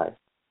 painful life,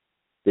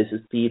 this is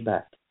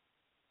feedback.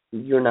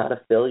 You're not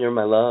a failure,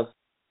 my love.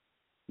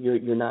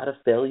 You're not a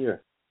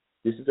failure.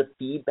 This is a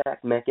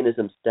feedback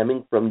mechanism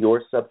stemming from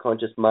your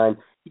subconscious mind.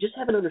 You just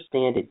haven't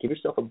understand it. Give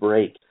yourself a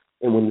break.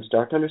 And when you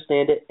start to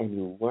understand it and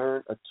you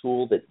learn a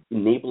tool that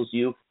enables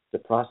you to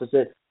process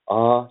it,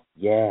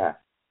 yeah,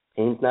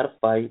 pain's not a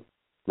fight,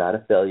 it's not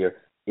a failure.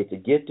 It's a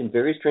gift in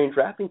very strange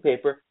wrapping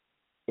paper,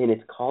 and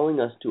it's calling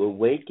us to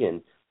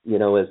awaken,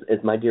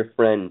 as my dear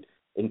friend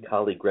and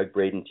colleague Greg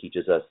Braden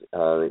teaches us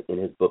in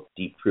his book,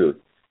 Deep Truth,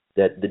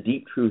 that the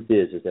deep truth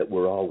is that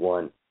we're all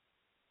one,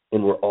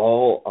 and we're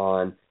all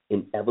on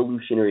an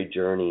evolutionary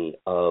journey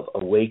of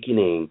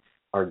awakening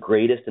our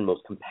greatest and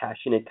most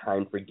compassionate,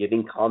 kind,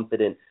 forgiving,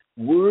 confident,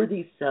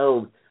 worthy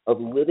selves of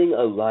living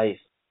a life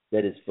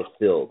that is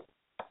fulfilled,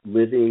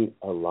 living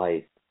a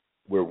life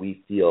where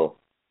we feel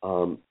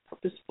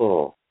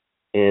purposeful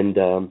and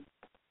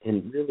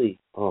really,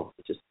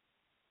 it's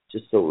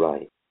just so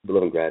right.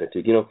 Love and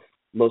gratitude.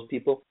 Most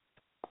people,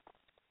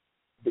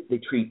 they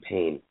treat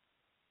pain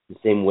the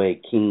same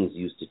way kings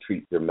used to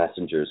treat their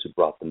messengers who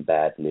brought them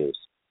bad news.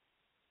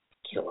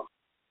 Kill them.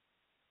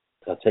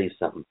 But I'll tell you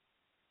something.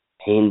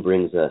 Pain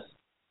brings us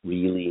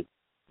really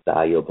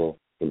valuable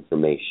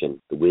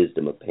information. The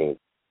wisdom of pain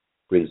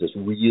brings us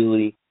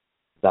really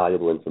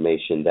valuable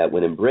information that,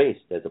 when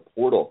embraced as a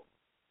portal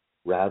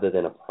rather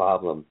than a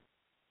problem,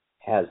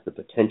 has the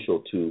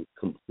potential to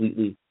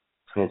completely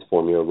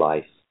transform your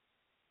life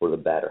for the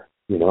better.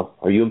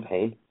 Are you in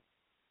pain?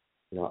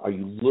 Are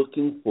you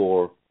looking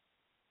for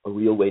a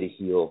real way to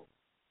heal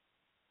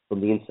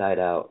from the inside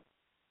out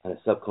on a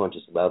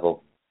subconscious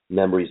level,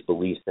 memories,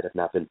 beliefs that have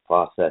not been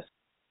processed,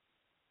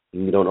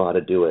 and you don't know how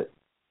to do it?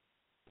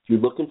 If you're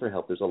looking for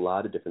help, there's a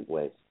lot of different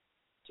ways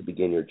to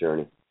begin your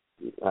journey.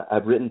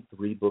 I've written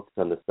 3 books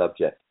on the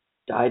subject.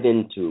 Dive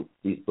into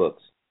these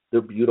books.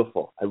 They're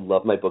beautiful. I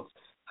love my books.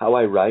 How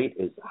I write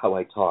is how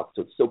I talk.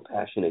 So it's so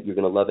passionate. You're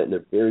going to love it, and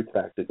they're very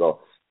practical.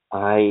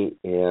 I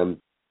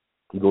am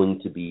going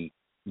to be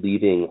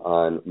leaving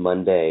on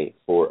Monday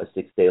for a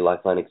 6-day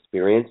LifeLine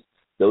experience.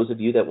 Those of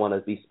you that want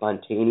to be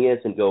spontaneous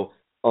and go,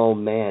 oh,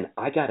 man,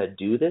 I got to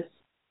do this,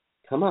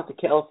 come out to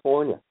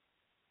California.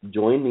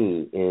 Join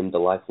me in the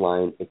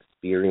LifeLine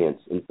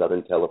experience in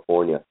Southern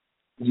California.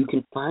 You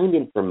can find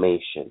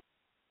information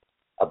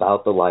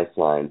about the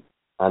LifeLine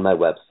on my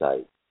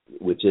website,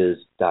 which is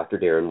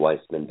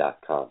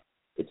drdarrenweissman.com.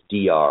 It's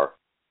DR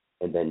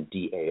and then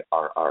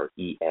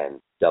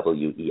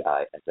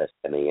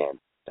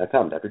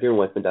DARRENWEISSMAN.com,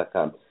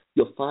 drdarrenweissman.com.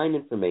 You'll find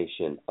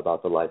information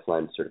about the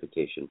LifeLine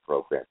certification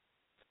program.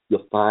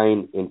 You'll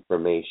find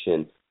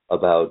information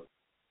about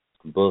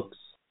books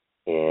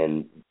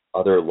and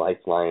other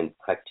LifeLine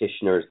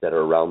practitioners that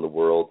are around the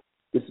world.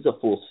 This is a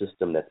full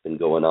system that's been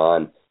going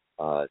on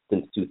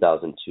since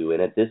 2002.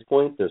 And at this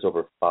point, there's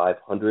over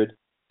 500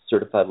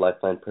 certified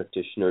LifeLine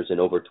practitioners in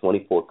over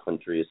 24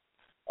 countries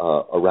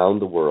around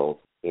the world.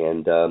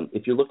 And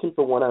if you're looking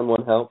for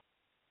one-on-one help,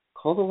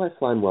 call the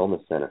LifeLine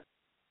Wellness Center.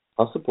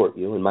 I'll support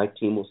you, and my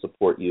team will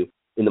support you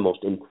in the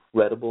most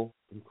incredible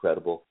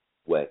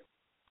way.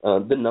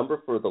 The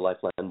number for the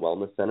LifeLine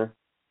Wellness Center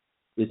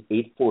is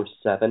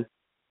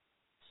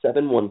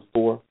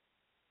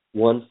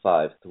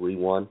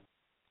 847-714-1531,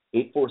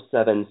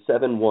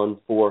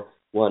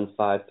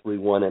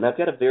 847-714-1531. And I've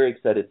got a very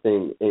excited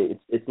thing.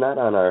 It's not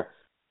on our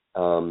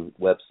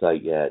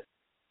website yet.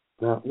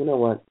 Well, you know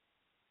what?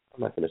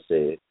 I'm not going to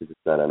say it because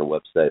it's not on a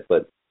website,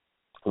 but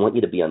I want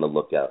you to be on the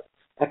lookout.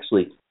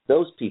 Actually,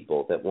 those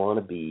people that want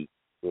to be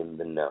in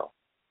the know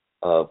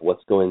of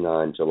what's going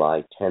on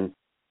July 10th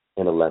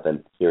and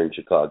 11th here in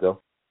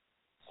Chicago,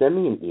 send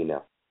me an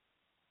email.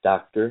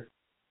 It's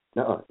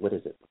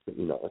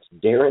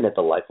Darren at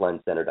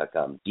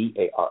thelifelineCenter.com,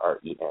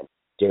 DARREN,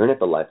 Darren at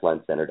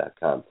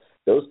thelifelineCenter.com.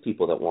 Those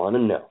people that want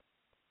to know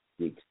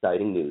the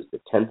exciting news,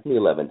 the 10th and the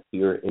 11th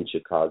here in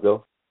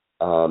Chicago,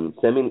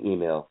 send me an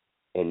email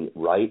and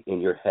write in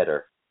your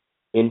header,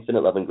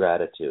 infinite love and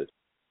gratitude,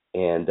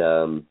 and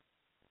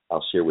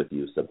I'll share with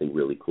you something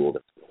really cool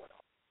that's going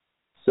on.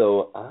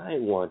 So I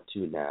want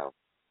to now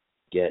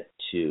get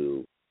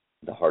to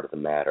the heart of the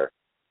matter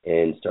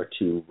and start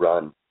to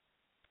run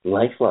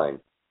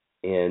LifeLine.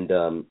 And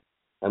I'm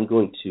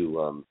going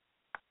to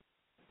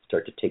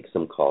start to take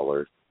some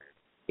callers.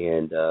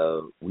 And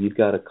we've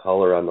got a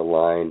caller on the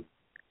line.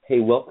 Hey,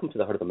 welcome to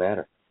the heart of the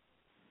matter.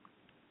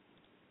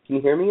 Can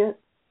you hear me yet?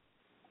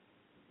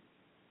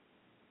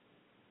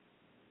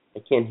 I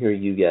can't hear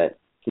you yet.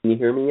 Can you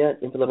hear me yet?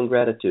 Info Love and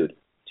Gratitude,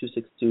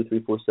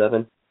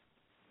 262-347.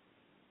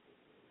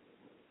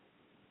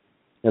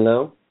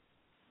 Hello?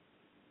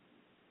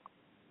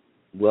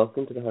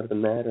 Welcome to the Heart of the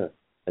Matter.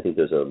 I think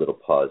there's a little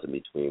pause in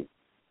between.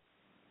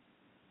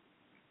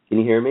 Can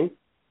you hear me?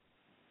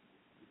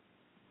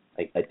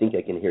 I think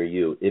I can hear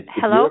you. If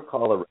Hello? you're a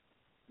caller,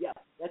 yeah,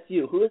 that's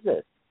you. Who is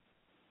this?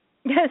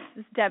 Yes,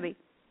 it's Debbie.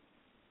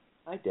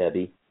 Hi,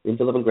 Debbie.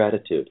 Info Love and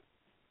Gratitude.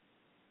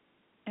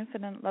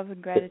 Infinite love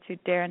and gratitude,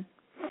 Darren.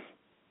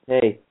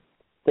 Hey,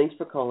 thanks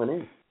for calling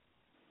in.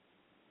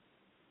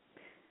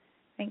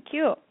 Thank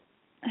you.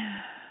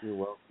 You're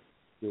welcome.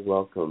 You're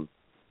welcome.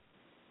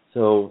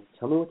 So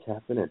tell me what's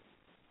happening.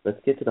 Let's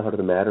get to the heart of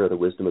the matter, or the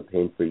wisdom of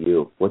pain for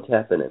you. What's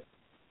happening?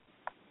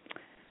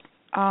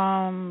 A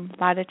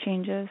lot of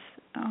changes.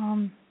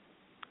 I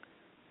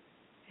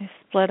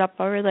split up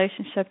a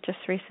relationship just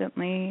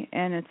recently,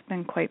 and it's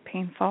been quite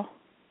painful.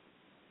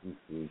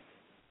 Mm-hmm.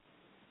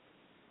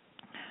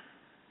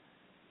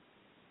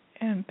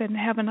 And been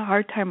having a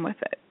hard time with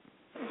it.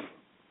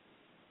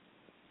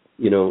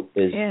 You know,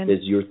 as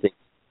you're thinking,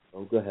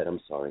 oh, go ahead. I'm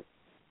sorry.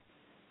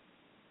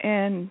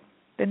 And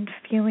been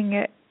feeling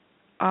it,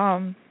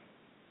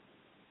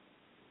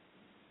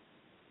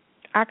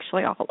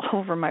 actually all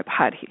over my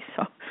body.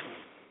 So.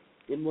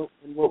 In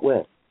what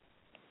way?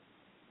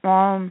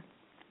 I'm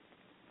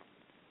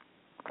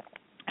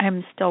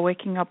still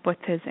waking up with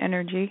his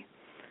energy,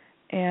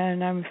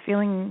 and I'm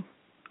feeling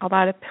a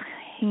lot of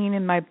pain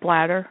in my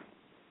bladder.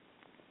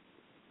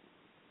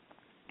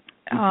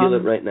 Do you feel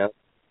it right now?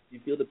 Do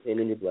you feel the pain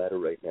in your bladder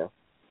right now?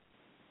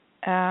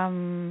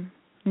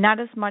 Not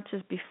as much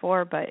as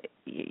before, but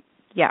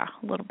yeah,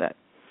 a little bit.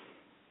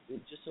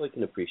 Just so I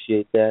can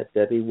appreciate that,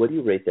 Debbie, what do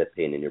you rate that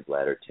pain in your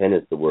bladder? 10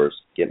 is the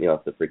worst. Get me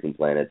off the freaking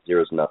planet.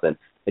 0 is nothing.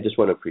 I just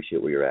want to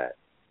appreciate where you're at.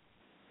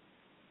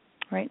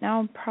 Right now,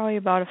 I'm probably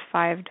about a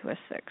 5 to a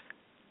 6.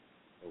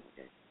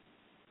 Okay.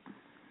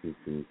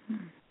 Mm-hmm.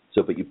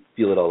 So, but you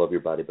feel it all over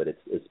your body, but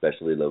it's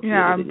especially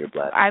located in your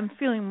bladder. I'm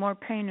feeling more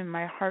pain in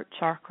my heart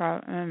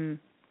chakra and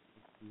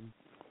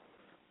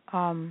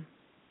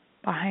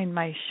behind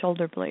my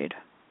shoulder blade.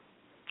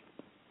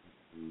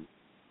 Mm-hmm.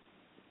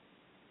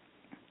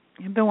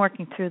 I've been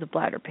working through the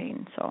bladder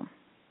pain, so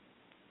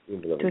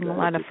doing a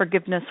lot of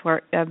forgiveness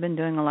work. I've been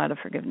doing a lot of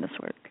forgiveness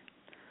work.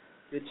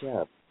 Good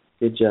job.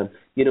 Good job.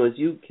 You know, as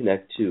you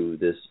connect to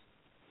this,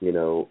 you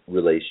know,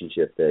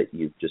 relationship that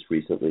you've just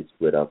recently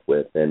split up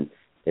with, and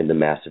the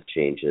massive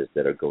changes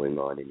that are going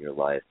on in your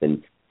life,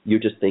 and you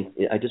just think,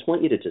 I just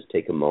want you to just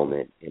take a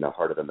moment in a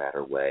heart of the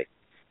matter way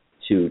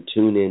to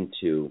tune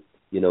into,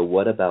 you know,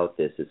 what about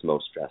this is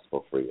most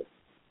stressful for you?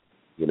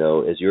 You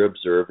know, as you're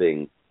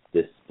observing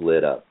this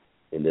split up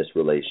in this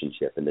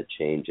relationship and the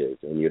changes,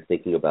 and you're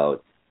thinking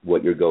about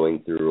what you're going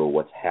through or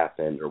what's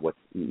happened or what,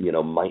 you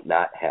know, might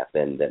not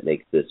happen that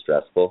makes this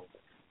stressful,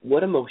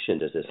 what emotion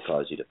does this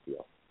cause you to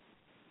feel?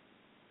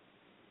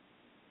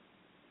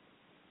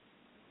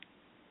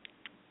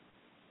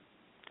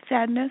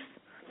 Sadness,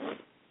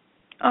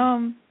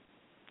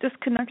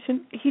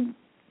 disconnection.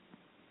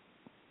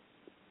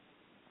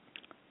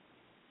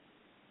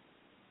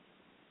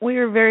 We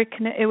were very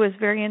it was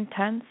very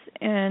intense,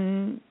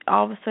 and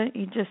all of a sudden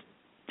he just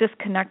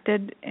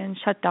disconnected and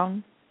shut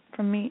down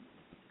from me.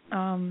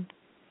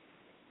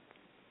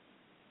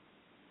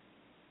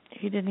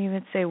 He didn't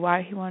even say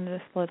why he wanted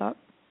to split up.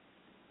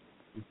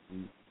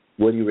 Mm-hmm.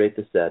 What do you rate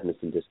the sadness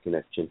and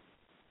disconnection?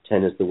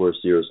 10 is the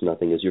worst, 0 is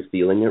nothing. As you're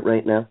feeling it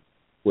right now,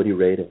 what do you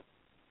rate it?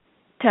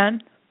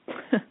 10.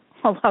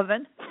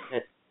 11.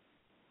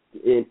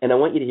 And I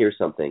want you to hear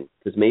something,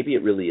 because maybe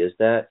it really is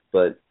that,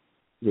 but,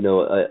 you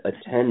know, a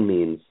 10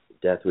 means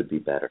death would be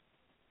better.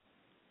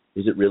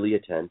 Is it really a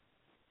 10?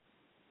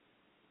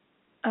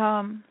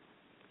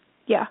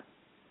 Yeah.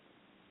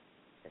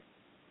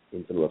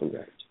 Infinite love and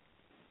gratitude.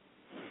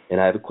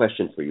 And I have a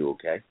question for you,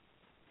 okay?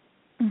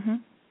 Mm-hmm.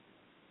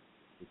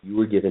 If you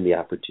were given the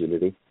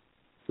opportunity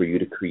for you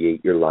to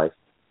create your life,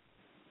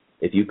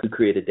 if you could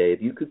create a day,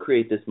 if you could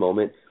create this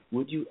moment,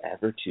 would you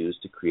ever choose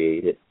to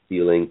create it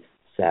feeling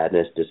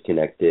sadness,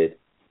 disconnected,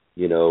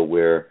 you know,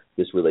 where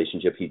this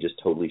relationship, he just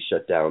totally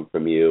shut down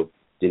from you,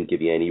 didn't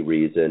give you any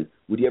reason?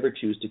 Would you ever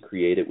choose to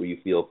create it where you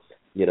feel,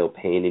 you know,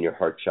 pain in your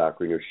heart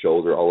chakra, in your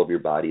shoulder, all over your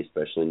body,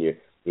 especially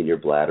in your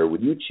bladder?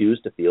 Would you choose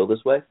to feel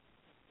this way?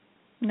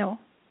 No.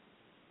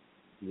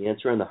 The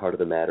answer on the heart of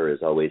the matter is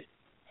always,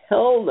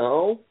 hell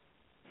no.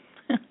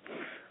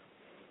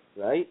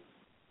 Right?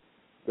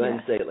 Go ahead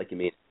and say it like you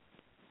mean it.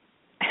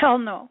 Hell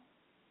no.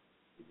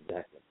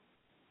 Exactly.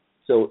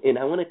 So, and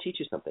I want to teach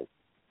you something.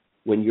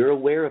 When you're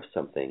aware of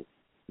something,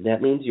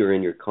 that means you're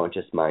in your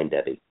conscious mind,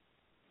 Debbie.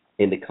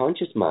 In the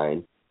conscious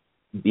mind,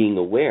 being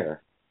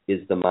aware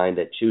is the mind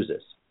that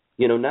chooses.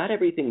 You know, not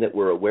everything that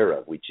we're aware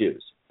of we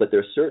choose, but there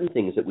are certain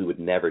things that we would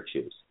never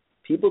choose.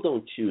 People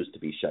don't choose to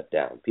be shut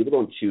down. People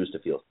don't choose to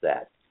feel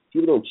sad.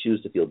 People don't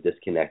choose to feel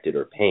disconnected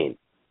or pain.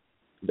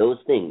 Those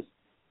things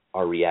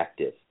are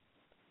reactive.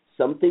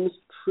 Something's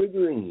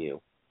triggering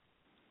you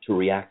to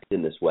react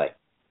in this way.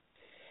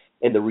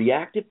 And the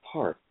reactive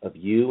part of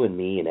you and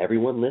me and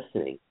everyone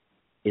listening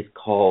is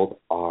called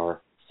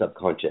our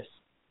subconscious.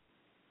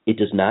 It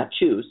does not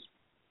choose.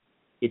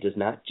 It does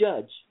not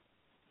judge.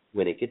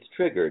 When it gets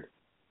triggered,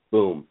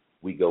 boom,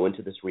 we go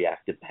into this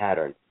reactive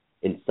pattern.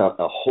 And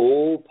a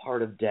whole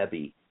part of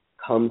Debbie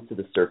comes to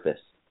the surface.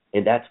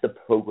 And that's the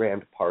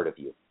programmed part of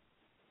you.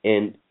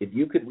 And if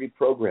you could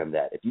reprogram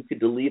that, if you could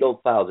delete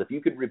old files, if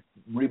you could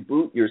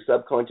reboot your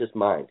subconscious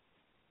mind,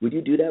 would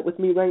you do that with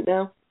me right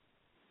now?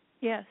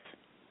 Yes.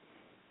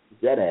 Is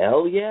that a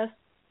hell yes?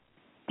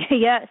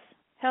 Yes.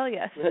 Hell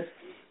yes. Let's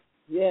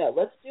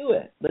do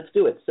it. Let's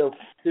do it. So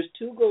there's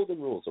 2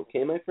 golden rules,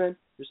 okay, my friend?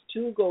 There's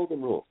 2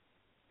 golden rules.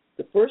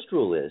 The first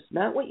rule is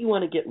not what you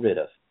want to get rid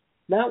of,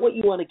 not what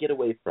you want to get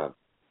away from.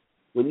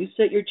 When you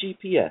set your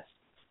GPS,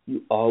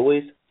 you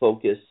always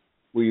focus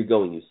where you're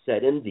going. You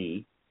set in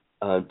the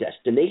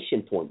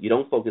destination point. You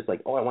don't focus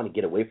like, oh, I want to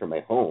get away from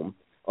my home.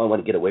 Oh, I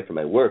want to get away from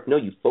my work. No,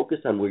 you focus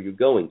on where you're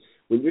going.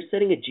 When you're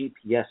setting a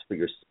GPS for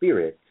your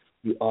spirit,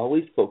 you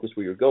always focus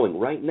where you're going.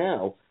 Right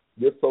now,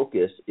 your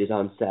focus is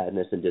on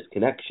sadness and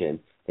disconnection,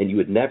 and you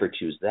would never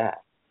choose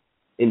that.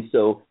 And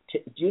so, do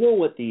you know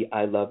what the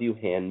I love you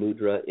hand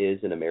mudra is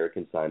in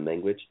American Sign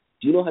Language?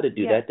 Do you know how to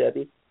do that,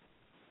 Debbie?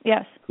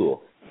 Yes.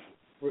 Cool.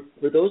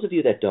 For those of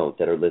you that don't,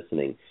 that are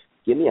listening,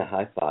 give me a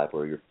high five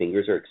where your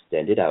fingers are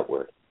extended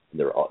outward and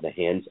the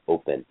hands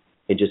open.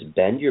 And just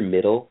bend your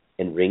middle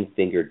and ring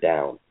finger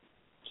down.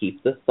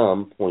 Keep the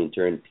thumb,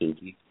 pointer, and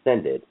pinky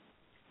extended.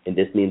 And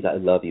this means I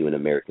love you in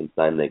American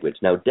Sign Language.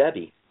 Now,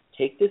 Debbie,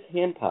 take this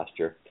hand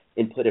posture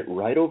and put it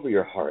right over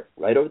your heart,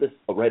 right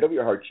over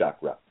your heart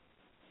chakra.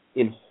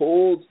 And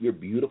hold your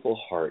beautiful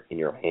heart in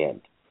your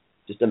hand.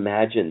 Just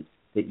imagine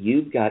that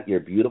you've got your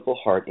beautiful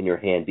heart in your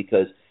hand,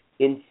 because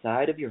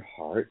inside of your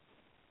heart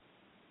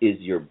is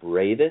your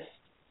bravest,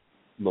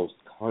 most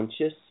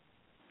conscious,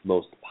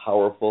 most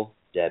powerful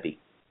Debbie.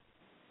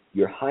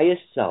 Your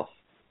highest self,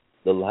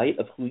 the light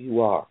of who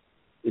you are,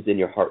 is in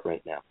your heart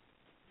right now.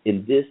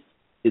 And this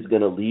is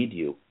going to lead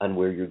you on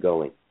where you're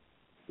going.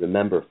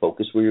 Remember,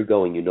 focus where you're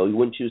going. You know you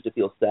wouldn't choose to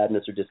feel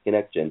sadness or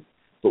disconnection,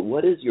 but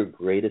what is your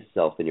greatest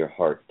self in your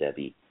heart,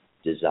 Debbie,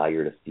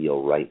 desire to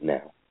feel right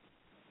now?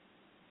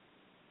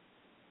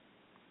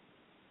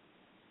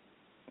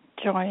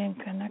 Joy and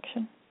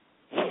connection.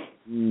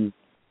 You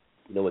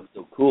know what's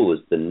so cool is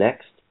the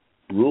next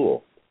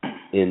rule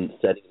in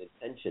setting an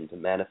intention to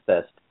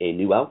manifest a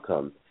new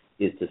outcome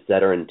is to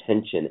set our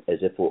intention as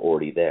if we're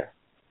already there.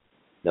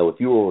 Now, if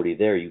you were already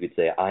there, you could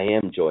say, I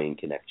am joy and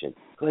connection.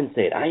 Go ahead and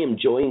say it. I am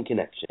joy and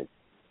connection.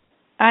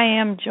 I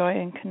am joy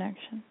and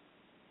connection.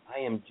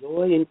 I am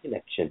joy and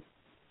connection.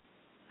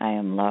 I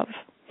am love.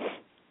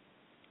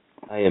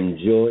 I am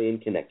joy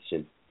and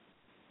connection.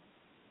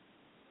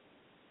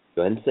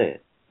 Go ahead and say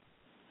it.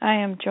 I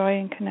am joy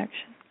and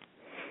connection.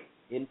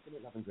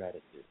 Infinite love and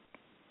gratitude.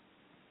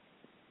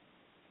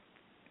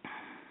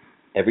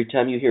 Every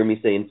time you hear me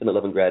say infinite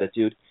love and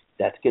gratitude,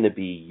 that's going to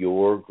be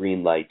your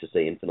green light to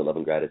say infinite love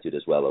and gratitude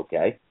as well,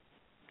 okay?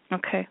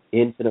 Okay.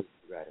 Infinite love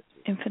and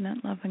gratitude.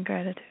 Infinite love and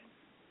gratitude.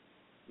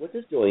 What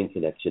does joy and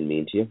connection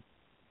mean to you?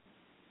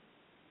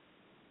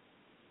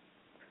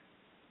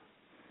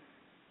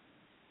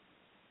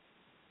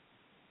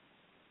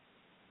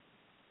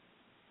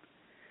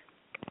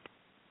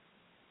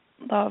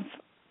 Love,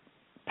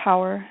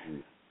 power,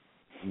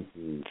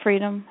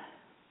 freedom.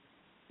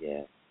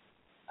 Yeah.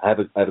 I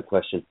have a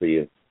question for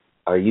you.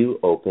 Are you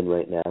open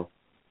right now?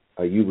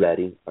 Are you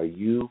ready? Are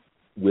you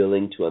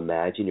willing to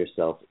imagine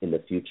yourself in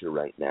the future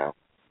right now,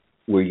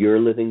 where you're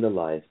living the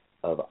life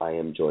of I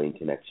am joy and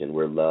connection,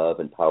 where love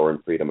and power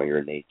and freedom are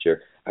your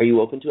nature? Are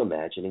you open to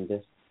imagining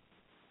this?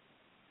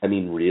 I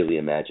mean, really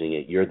imagining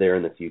it. You're there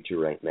in the future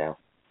right now,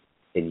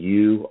 and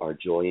you are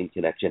joy and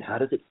connection. How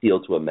does it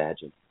feel to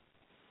imagine?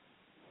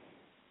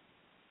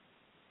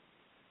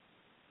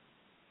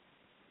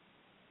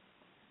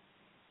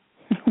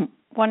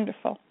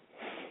 Wonderful.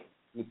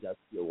 It does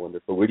feel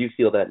wonderful. Where do you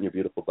feel that in your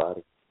beautiful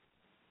body?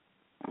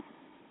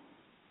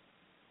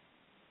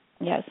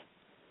 Yes.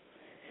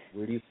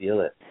 Where do you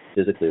feel it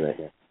physically right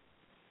now?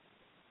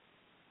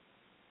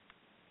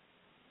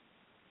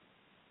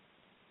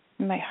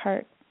 In my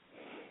heart.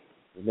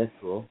 Isn't that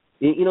cool?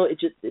 You know,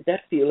 that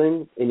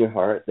feeling in your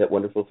heart, that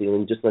wonderful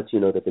feeling, just lets you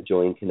know that the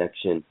joy and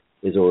connection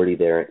is already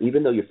there.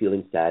 Even though you're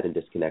feeling sad and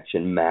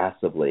disconnection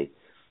massively,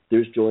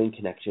 there's joy and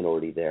connection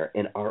already there.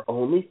 And our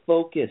only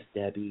focus,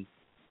 Debbie,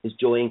 is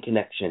joy and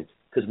connection,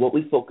 because what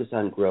we focus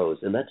on grows.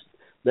 And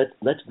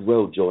let's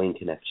grow joy and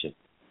connection.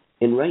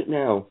 And right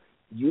now,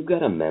 you've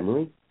got a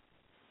memory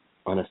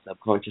on a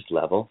subconscious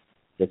level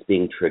that's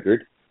being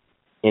triggered.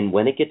 And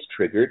when it gets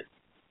triggered,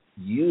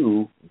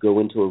 you go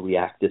into a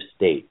reactive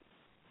state.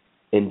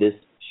 And this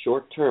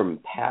short-term,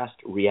 past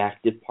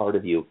reactive part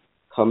of you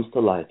comes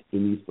to life,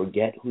 and you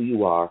forget who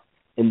you are.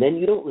 And then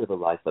you don't live a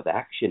life of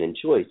action and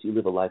choice. You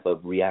live a life of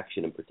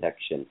reaction and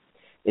protection.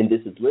 And this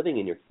is living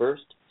in your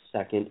first,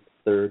 second,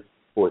 third,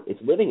 fourth.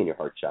 It's living in your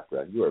heart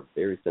chakra. You are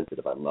very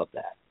sensitive. I love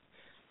that.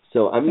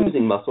 So I'm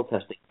using muscle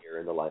testing here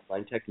in the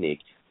LifeLine technique.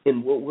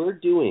 And what we're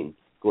doing,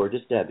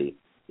 gorgeous Debbie,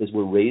 is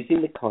we're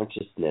raising the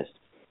consciousness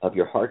of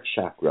your heart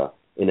chakra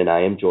in an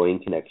I am joy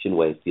and connection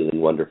way,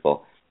 feeling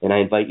wonderful. And I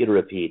invite you to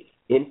repeat,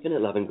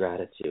 infinite love and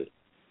gratitude.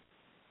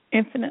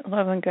 Infinite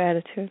love and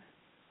gratitude.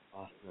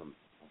 Awesome.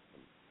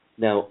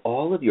 Now,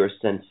 all of your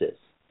senses,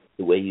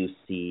 the way you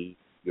see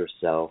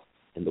yourself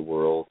and the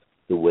world,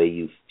 the way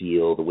you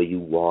feel, the way you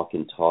walk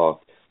and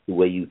talk, the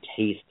way you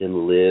taste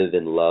and live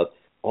and love,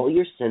 all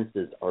your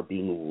senses are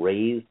being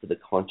raised to the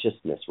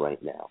consciousness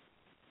right now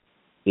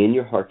in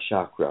your heart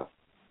chakra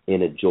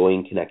in a joy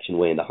and connection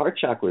way. And the heart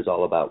chakra is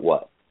all about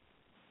what?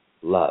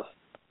 Love.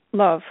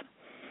 Love.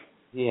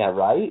 Yeah,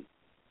 right?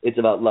 It's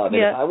about love.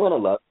 Yeah. And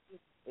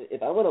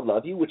if I want to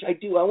love you, which I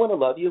do, I want to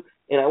love you,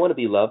 and I want to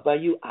be loved by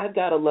you, I've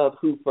got to love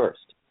who first?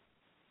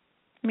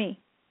 Me.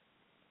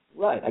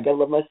 Right, I got to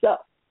love myself.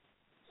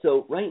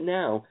 So right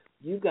now,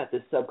 you've got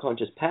this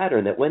subconscious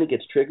pattern that when it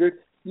gets triggered,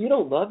 you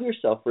don't love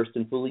yourself first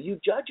and fully, you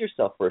judge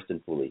yourself first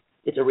and fully.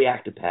 It's a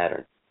reactive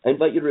pattern. I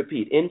invite you to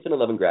repeat, infinite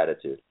love and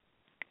gratitude.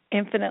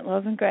 Infinite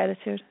love and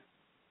gratitude.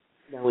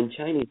 Now, in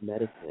Chinese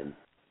medicine,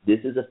 this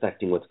is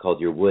affecting what's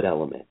called your wood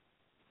element.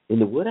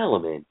 And the wood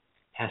element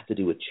has to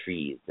do with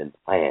trees and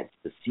plants,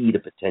 the seed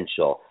of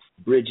potential,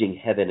 bridging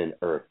heaven and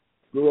earth,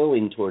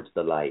 growing towards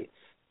the light.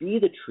 Be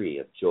the tree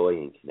of joy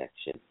and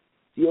connection.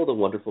 Feel the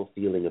wonderful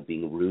feeling of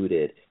being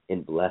rooted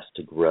and blessed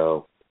to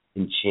grow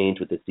and change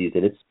with the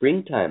season. It's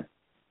springtime.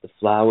 The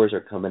flowers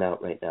are coming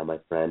out right now, my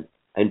friend.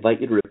 I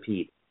invite you to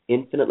repeat,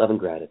 infinite love and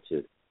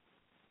gratitude.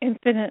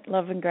 Infinite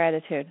love and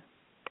gratitude.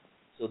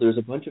 So there's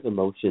a bunch of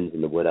emotions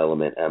in the wood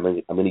element. I'm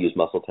going to use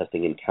muscle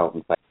testing and count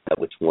and find out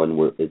which one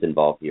is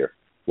involved here.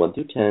 1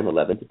 through 10,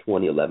 11 to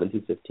 20, 11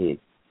 through 15,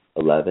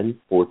 11,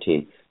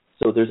 14.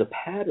 So there's a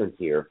pattern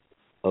here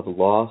of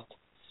lost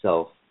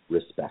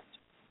self-respect.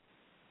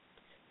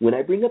 When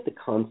I bring up the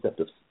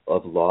concept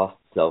of lost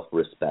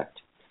self-respect,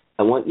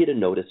 I want you to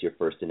notice your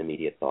first and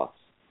immediate thoughts.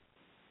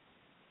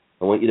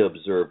 I want you to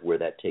observe where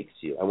that takes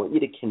you. I want you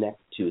to connect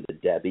to the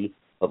Debbie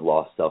of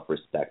lost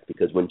self-respect,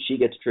 because when she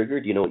gets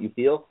triggered, you know what you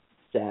feel?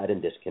 Sad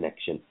and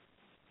disconnection.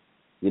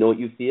 You know what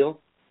you feel?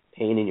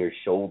 Pain in your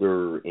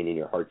shoulder and in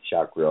your heart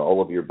chakra, all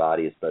of your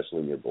body, especially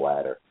in your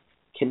bladder.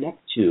 Connect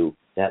to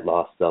that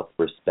lost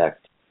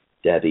self-respect,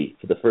 Debbie,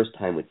 for the first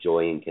time with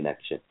joy and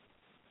connection.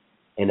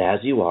 And as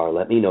you are,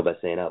 let me know by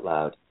saying out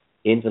loud,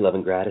 infinite love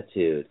and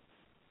gratitude.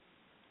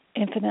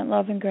 Infinite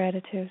love and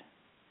gratitude.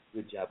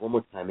 Good job. One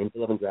more time,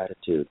 infinite love and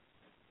gratitude.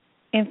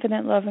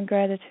 Infinite love and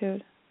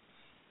gratitude.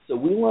 So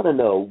we want to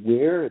know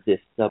where this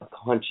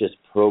subconscious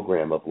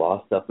program of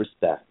lost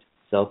self-respect,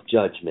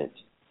 self-judgment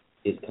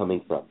is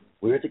coming from.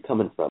 Where is it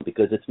coming from?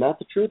 Because it's not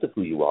the truth of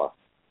who you are.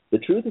 The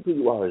truth of who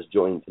you are is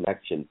joy and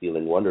connection,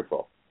 feeling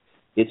wonderful.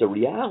 It's a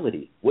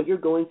reality. What you're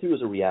going through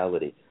is a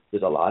reality.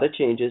 There's a lot of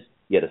changes.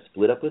 You had to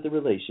split up with a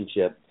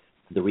relationship.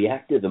 The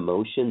reactive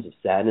emotions of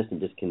sadness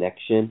and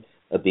disconnection,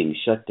 of being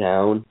shut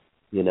down,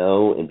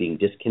 and being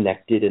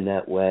disconnected in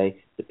that way,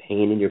 the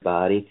pain in your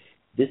body,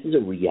 this is a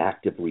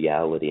reactive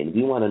reality, and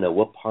we want to know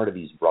what part of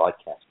you is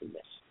broadcasting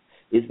this.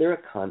 Is there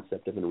a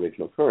concept of an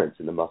original occurrence?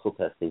 And the muscle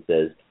testing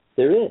says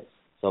there is.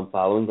 So I'm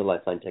following the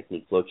LifeLine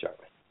technique flowchart.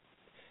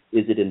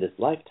 Is it in this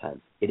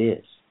lifetime? It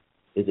is.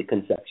 Is it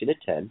conception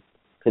at 10,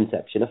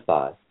 conception at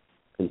 5,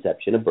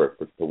 conception of birth?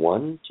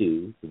 1,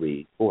 2,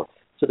 3, 4.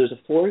 So there's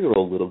a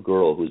 4-year-old little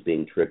girl who's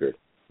being triggered.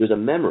 There's a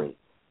memory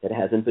that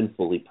hasn't been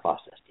fully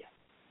processed yet.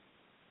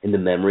 And the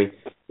memory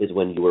is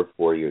when you were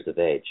 4 years of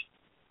age.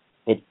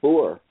 At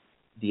 4,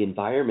 the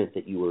environment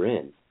that you were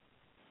in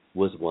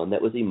was one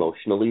that was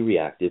emotionally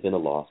reactive in a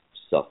lost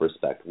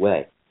self-respect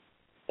way.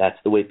 That's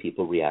the way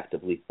people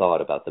reactively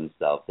thought about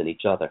themselves and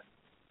each other.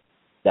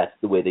 That's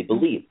the way they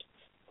believed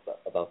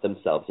about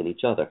themselves and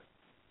each other.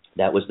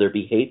 That was their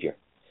behavior.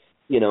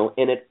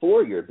 And at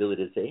 4, your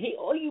ability to say, hey,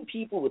 all you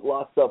people with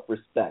lost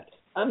self-respect,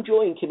 I'm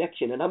joy and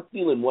connection, and I'm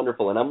feeling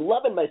wonderful, and I'm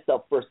loving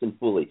myself first and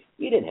fully.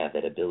 You didn't have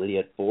that ability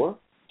at 4,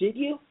 did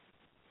you?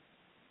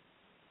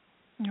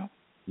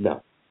 No.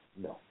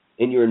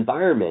 And your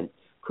environment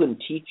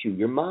couldn't teach you.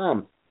 Your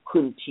mom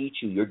couldn't teach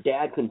you. Your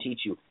dad couldn't teach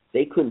you.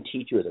 They couldn't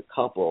teach you as a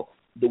couple.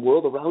 The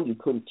world around you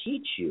couldn't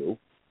teach you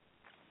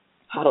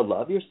how to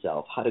love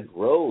yourself, how to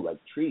grow like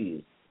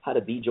trees, how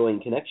to be joy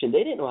and connection. They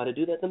didn't know how to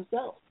do that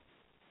themselves.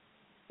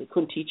 They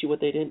couldn't teach you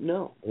what they didn't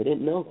know. They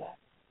didn't know that.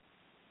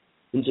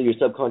 And so your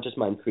subconscious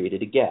mind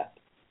created a gap.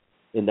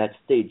 And that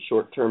stayed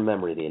short-term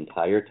memory the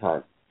entire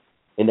time.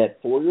 And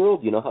that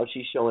 4-year-old, you know how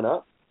she's showing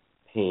up?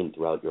 Pain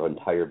throughout your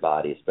entire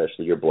body,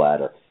 especially your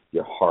bladder,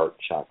 your heart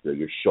chakra,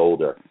 your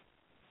shoulder.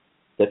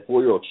 That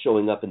 4-year-old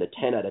showing up in the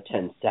 10 out of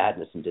 10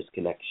 sadness and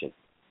disconnection.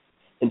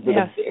 And for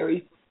the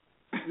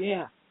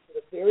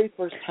very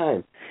first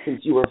time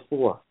since you were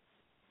 4,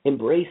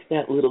 embrace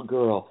that little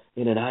girl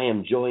in an I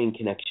am joy and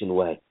connection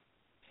way.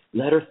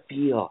 Let her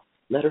feel.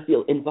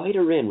 Invite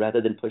her in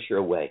rather than push her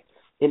away.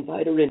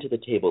 Invite her into the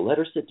table. Let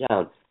her sit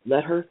down.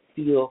 Let her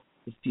feel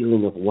the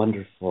feeling of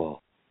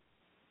wonderful.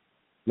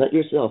 Let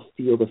yourself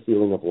feel the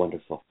feeling of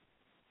wonderful.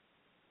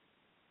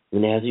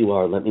 And as you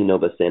are, let me know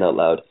by saying out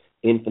loud,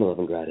 infinite love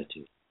and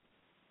gratitude.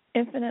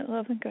 Infinite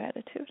love and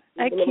gratitude.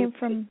 I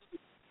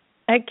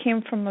I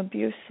came from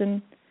abuse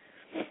and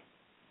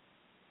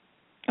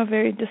a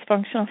very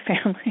dysfunctional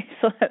family,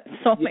 so that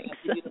so makes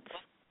sense.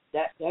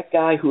 That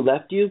guy who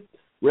left you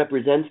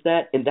represents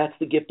that, and that's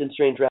the gift in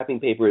strange wrapping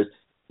paper is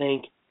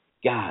thank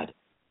God.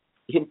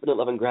 Infinite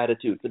love and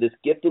gratitude for this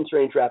gift in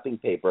strange wrapping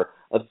paper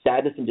of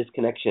sadness and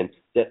disconnection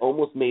that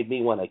almost made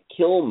me want to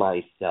kill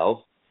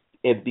myself.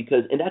 And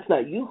that's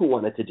not you who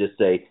wanted to just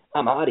say,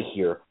 I'm out of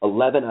here,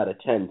 11 out of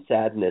 10,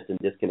 sadness and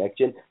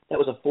disconnection. That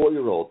was a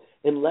 4-year-old.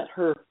 And let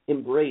her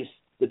embrace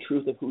the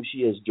truth of who she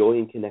is, joy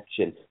and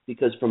connection,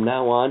 because from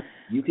now on,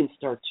 you can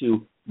start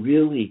to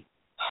really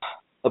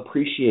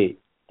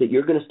appreciate that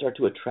you're going to start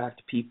to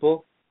attract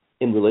people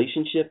in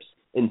relationships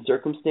and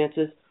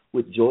circumstances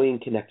with joy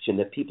and connection,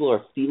 that people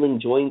are feeling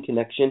joy and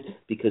connection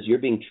because you're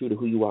being true to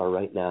who you are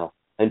right now.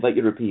 I invite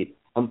you to repeat,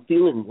 I'm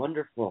feeling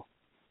wonderful.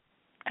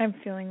 I'm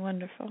feeling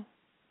wonderful.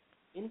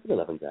 Infinite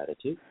love and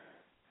gratitude.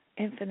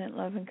 Infinite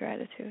love and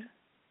gratitude.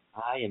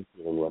 I am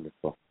feeling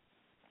wonderful.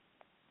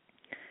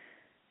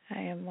 I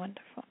am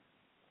wonderful.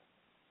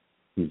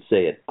 You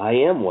say it. I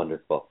am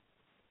wonderful.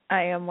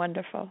 I am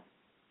wonderful.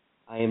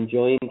 I am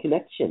joy and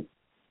connection.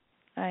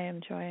 I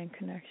am joy and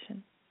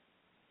connection.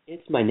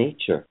 It's my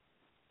nature.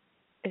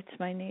 It's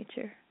my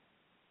nature.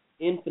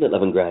 Infinite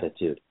love and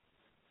gratitude.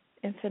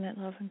 Infinite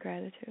love and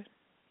gratitude.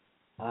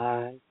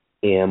 I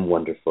am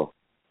wonderful.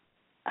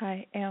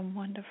 I am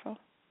wonderful.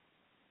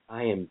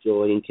 I am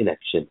joy and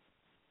connection.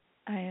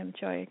 I am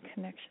joy and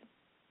connection.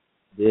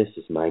 This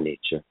is my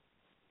nature.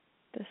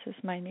 This is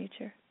my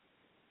nature.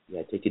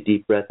 Yeah, take a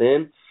deep breath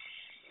in.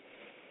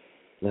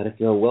 Let it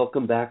go.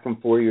 Welcome back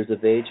from 4 years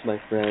of age, my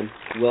friend.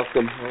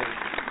 Welcome home.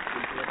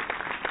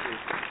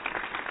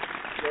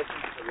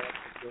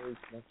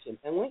 Connection.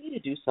 I want you to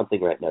do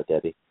something right now,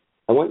 Debbie.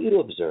 I want you to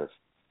observe.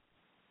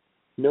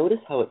 Notice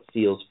how it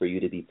feels for you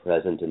to be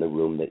present in the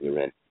room that you're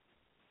in.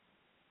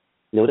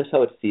 Notice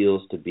how it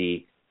feels to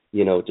be,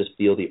 just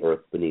feel the earth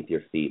beneath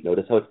your feet.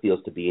 Notice how it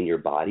feels to be in your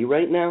body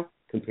right now,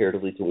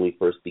 comparatively to when we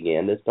first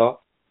began this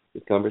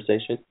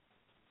conversation.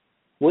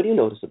 What do you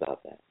notice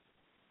about that?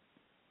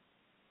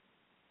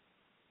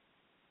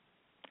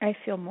 I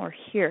feel more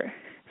here.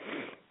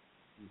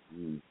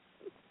 Mm-hmm.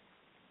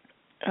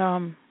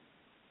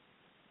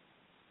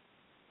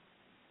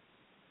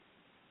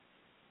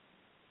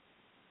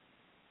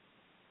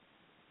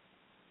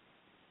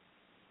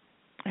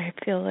 I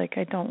feel like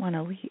I don't want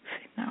to leave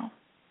now.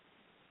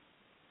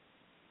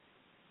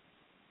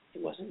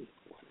 It wasn't you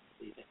who wanted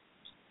to leave it.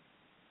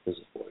 There's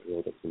a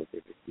 4-year-old that's in a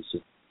very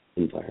abusive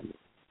environment.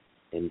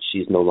 And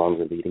she's no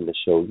longer leading the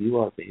show. You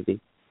are, baby.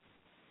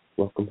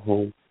 Welcome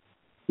home.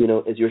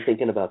 As you're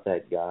thinking about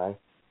that guy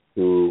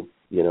who,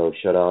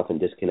 shut off and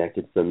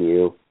disconnected from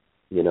you,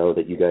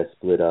 that you guys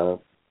split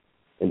up,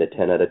 and the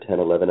 10 out of 10,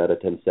 11 out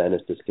of 10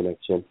 sadness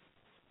disconnection,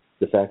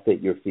 the fact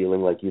that you're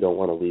feeling like you don't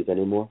want to leave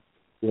anymore,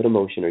 what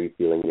emotion are you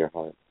feeling in your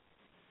heart?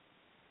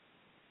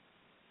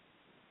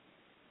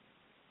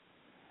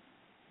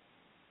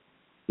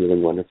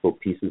 Feeling wonderful.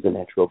 Peace is a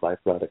natural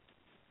byproduct.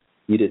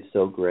 You did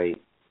so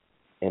great.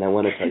 And I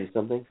want to tell you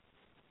something.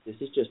 This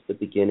is just the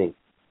beginning.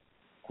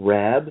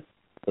 Grab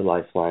the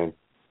LifeLine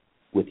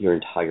with your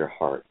entire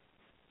heart.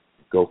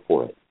 Go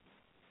for it.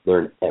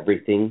 Learn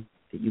everything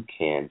that you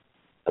can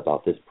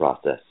about this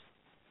process.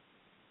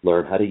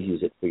 Learn how to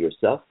use it for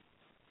yourself,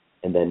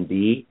 and then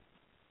be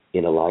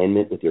in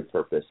alignment with your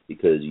purpose,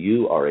 because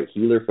you are a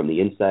healer from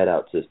the inside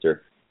out,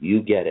 sister. You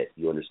get it.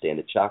 You understand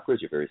the chakras.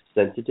 You're very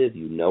sensitive.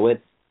 You know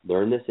it.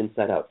 Learn this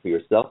inside out for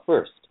yourself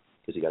first,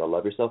 because you got to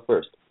love yourself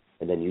first,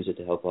 and then use it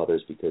to help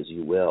others, because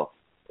you will.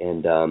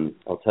 And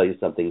I'll tell you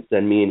something.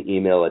 Send me an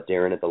email at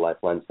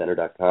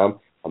darren@thelifelincenter.com.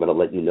 I'm going to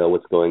let you know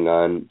what's going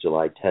on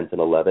July 10th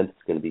and 11th.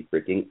 It's going to be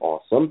freaking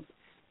awesome.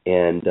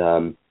 And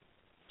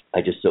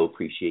I just so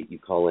appreciate you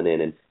calling in.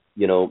 And,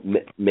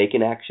 make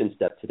an action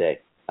step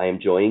today. I am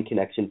joy and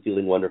connection,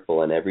 feeling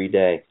wonderful, and every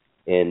day.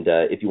 And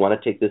if you want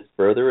to take this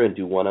further and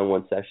do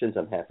one-on-one sessions,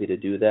 I'm happy to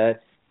do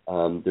that.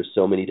 There's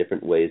so many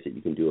different ways that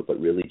you can do it, but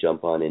really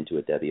jump on into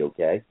it, Debbie,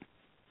 okay?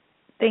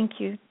 Thank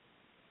you.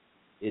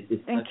 It's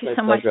Thank you my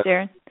so pleasure. much,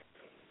 Darren.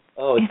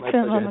 Oh, it's my pleasure.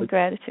 Infinite love and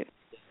gratitude.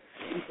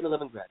 Infinite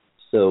love and gratitude.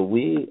 So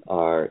we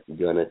are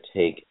going to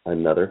take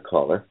another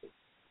caller.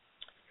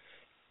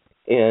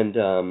 And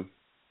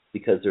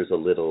because there's a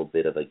little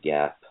bit of a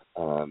gap,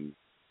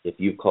 if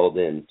you called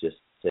in, just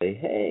say,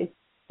 hey,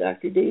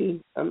 Dr. D,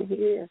 I'm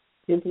here.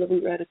 Infinite love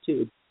and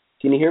gratitude.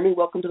 Can you hear me?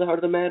 Welcome to the Heart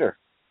of the Matter.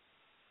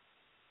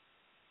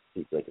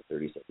 It's like a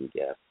 30-second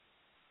gap.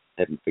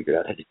 I haven't figured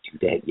out how to do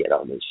that yet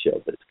on this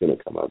show, but it's going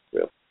to come on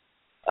through.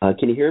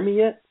 Can you hear me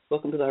yet?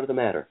 Welcome to the Heart of the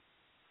Matter.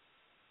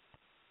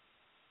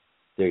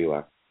 There you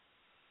are.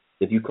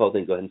 If you called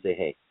in, go ahead and say,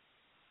 hey.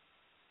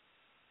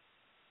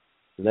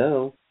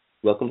 Hello.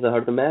 Welcome to the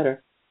Heart of the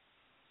Matter.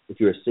 If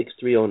you're a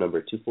 630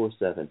 number,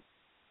 247.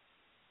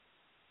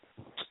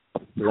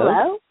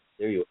 Hello?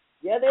 There you are.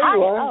 Yeah, there Hi.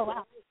 you are. Oh,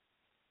 wow.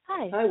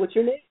 Hi. Hi, what's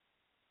your name?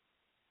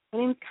 My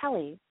name's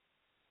Kelly.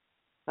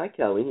 Hi,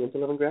 Kelly.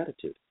 Infinite love and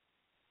gratitude.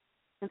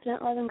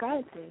 Infinite love and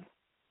gratitude.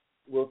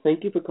 Well,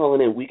 thank you for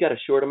calling in. We got a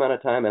short amount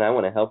of time, and I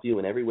want to help you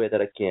in every way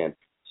that I can.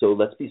 So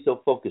let's be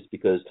so focused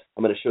because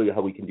I'm going to show you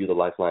how we can do the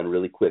LifeLine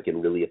really quick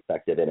and really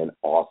effective in an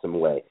awesome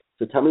way.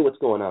 So tell me what's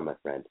going on, my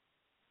friend.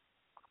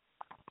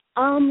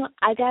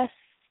 I guess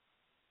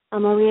a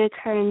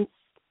reoccurrence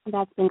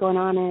that's been going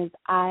on is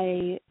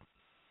I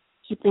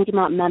keep thinking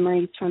about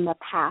memories from the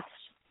past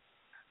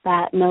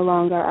that no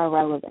longer are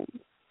relevant.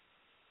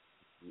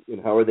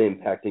 And how are they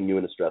impacting you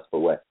in a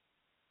stressful way?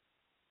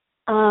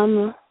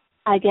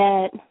 I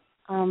get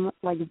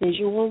like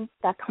visuals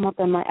that come up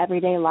in my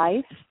everyday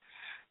life,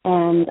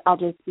 and I'll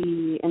just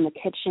be in the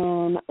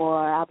kitchen or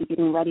I'll be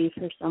getting ready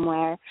for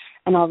somewhere,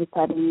 and all of a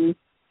sudden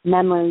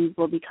memories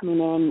will be coming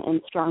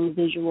in strong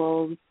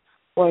visuals,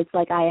 or it's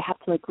like I have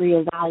to like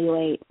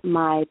reevaluate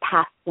my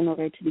past in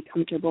order to be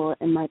comfortable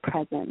in my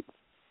present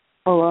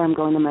or where I'm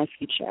going in my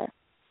future.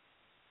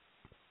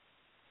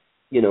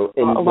 You know,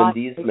 and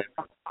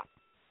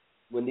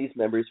when these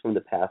memories from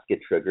the past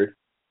get triggered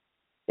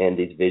and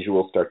these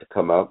visuals start to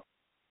come up,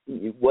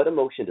 what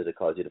emotion does it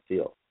cause you to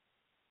feel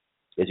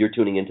as you're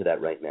tuning into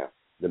that right now,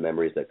 the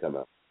memories that come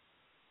up?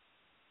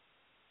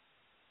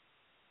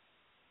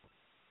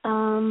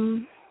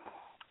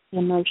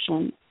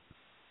 Emotion.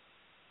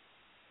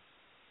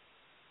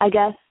 I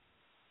guess,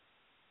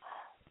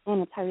 man,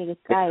 it's hard to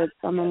describe. It's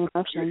so many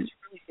emotions.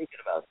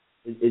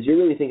 You're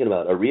really thinking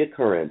about a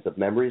reoccurrence of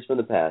memories from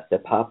the past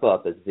that pop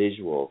up as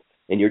visual,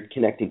 and you're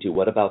connecting to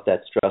what about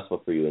that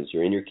stressful for you as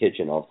you're in your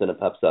kitchen, all of a sudden it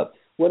pops up.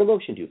 What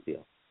emotion do you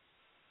feel?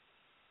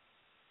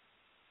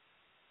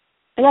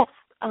 I guess,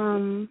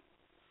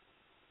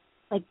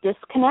 like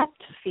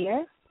disconnect,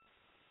 fear.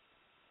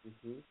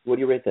 Mm-hmm. What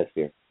do you rate that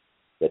fear,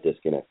 that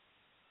disconnect?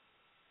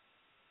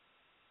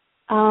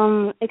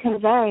 It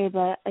can vary,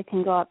 but it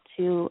can go up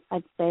to,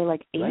 I'd say,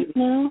 like 8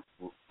 now.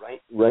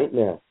 Right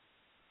now.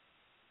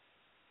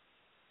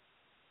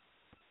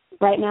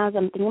 Right now, as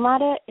I'm thinking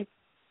about it, it's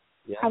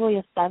probably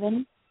a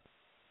 7.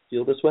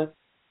 Feel this way?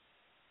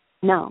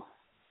 No.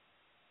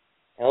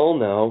 Hell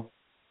no.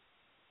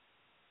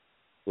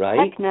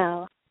 Right? Heck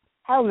no.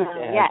 Hell no,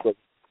 yes.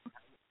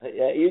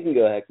 Yeah, you can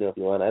go heck no if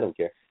you want. I don't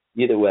care.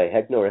 Either way,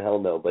 heck no or hell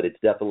no, but it's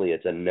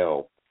a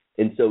no.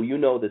 And so you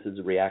know this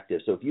is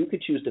reactive. So if you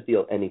could choose to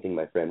feel anything,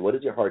 my friend, what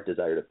does your heart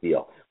desire to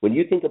feel? When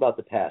you think about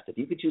the past, if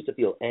you could choose to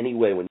feel any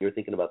way when you're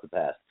thinking about the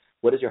past,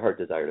 what does your heart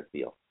desire to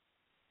feel?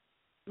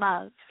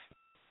 Love.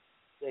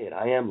 Say it.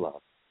 I am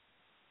love.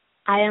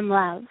 I am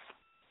love.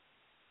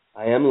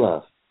 I am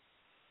love.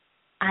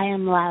 I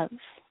am love.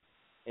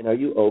 And are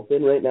you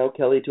open right now,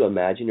 Kelly, to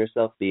imagine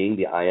yourself being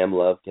the I am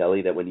love,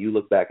 Kelly, that when you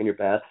look back in your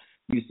past,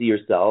 you see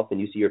yourself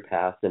and you see your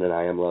past in an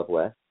I am love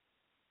way?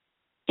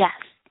 Yes.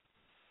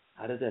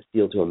 How does that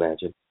feel to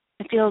imagine?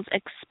 It feels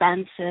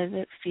expansive.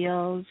 It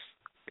feels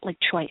like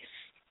choice.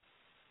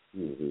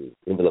 Mm-hmm.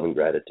 In love and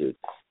gratitude.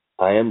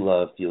 I am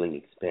love, feeling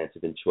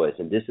expansive in choice.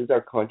 And this is our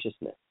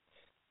consciousness.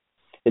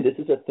 And this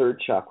is a third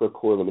chakra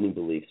core limiting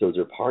belief. So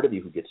there's a part of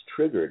you who gets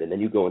triggered, and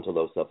then you go into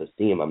low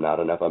self-esteem. I'm not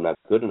enough. I'm not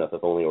good enough,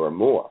 if only or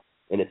more.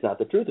 And it's not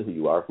the truth of who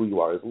you are. Who you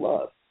are is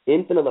love.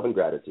 Infinite love and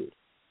gratitude.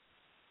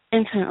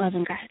 Infinite love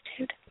and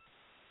gratitude.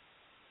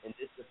 And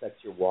this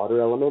affects your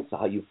water element, so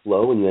how you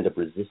flow, and you end up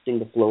resisting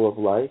the flow of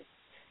life.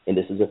 And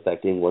this is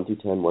affecting 1 through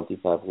 10, 1 through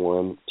 5,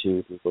 1,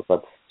 2, 3, 4, 5.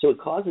 So it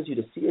causes you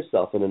to see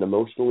yourself in an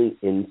emotionally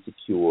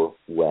insecure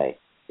way.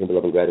 Infinite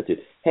love and gratitude.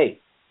 Hey,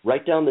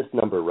 write down this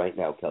number right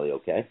now, Kelly,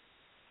 okay?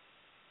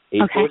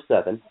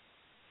 847.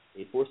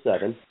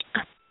 847.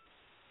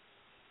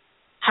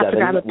 Have to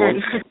grab a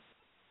pen.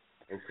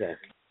 Okay.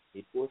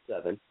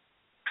 847.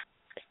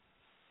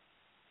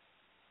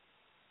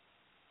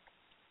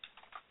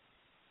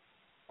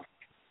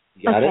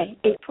 You got it?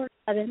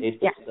 847. 847.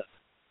 Yeah.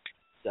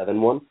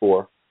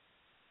 714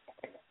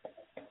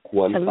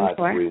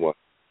 1531.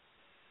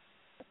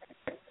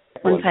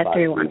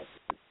 1531.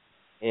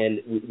 And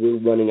we're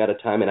running out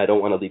of time, and I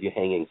don't want to leave you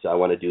hanging, so I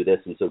want to do this.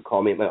 And so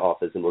call me at my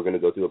office, and we're going to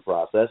go through a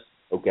process,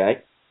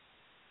 okay?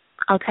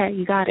 Okay,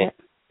 you got it.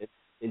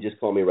 And just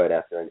call me right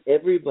after. And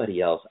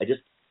everybody else,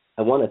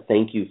 I want to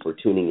thank you for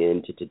tuning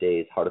in to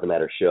today's Heart of the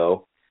Matter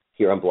show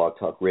here on Blog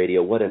Talk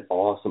Radio. What an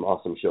awesome,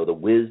 awesome show, The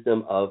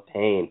Wisdom of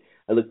Pain.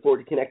 I look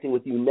forward to connecting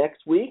with you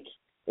next week.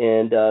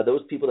 And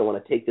those people that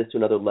want to take this to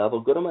another level,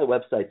 go to my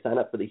website, sign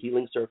up for the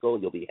Healing Circle.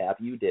 You'll be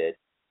happy you did.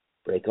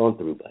 Break on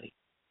through, buddy.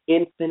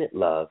 Infinite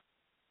love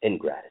and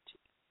gratitude.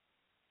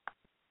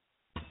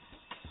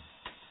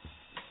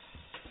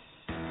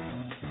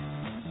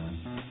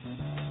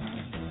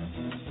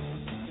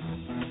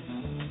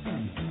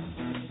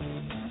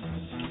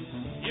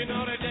 You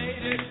know the day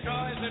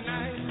destroys the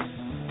night,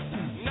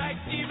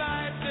 night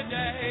divides the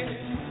day.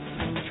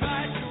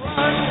 Try to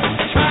run,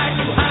 try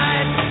to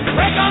hide,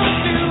 break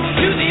on through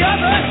to the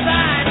other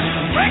side,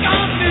 break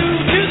on through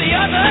to the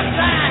other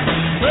side,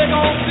 break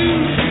on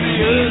through to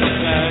the other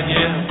side,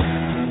 yeah.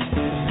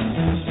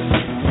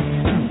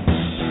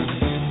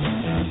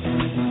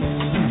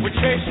 We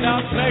chased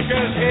our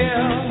pleasures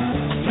here,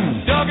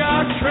 dug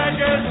our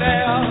treasures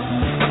there,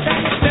 but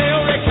can you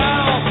still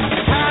recall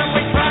the time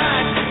we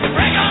cried?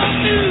 Break on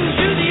through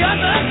to the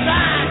other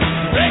side.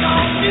 Break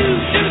on through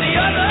to the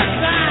other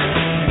side.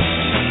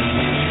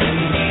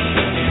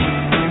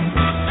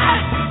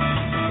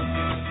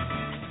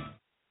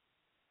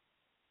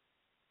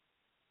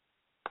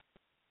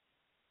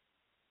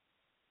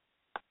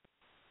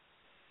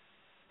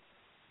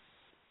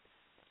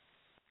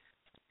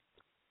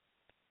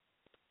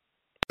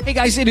 Hey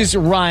guys, it is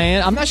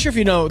Ryan. I'm not sure if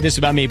you know this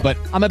about me, but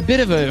I'm a bit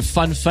of a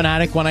fun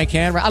fanatic when I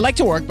can. I like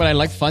to work, but I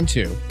like fun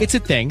too. It's a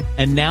thing.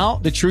 And now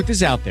the truth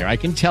is out there. I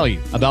can tell you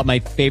about my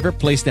favorite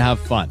place to have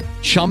fun.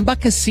 Chumba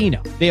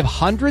Casino. They have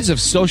hundreds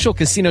of social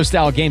casino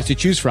style games to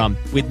choose from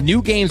with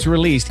new games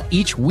released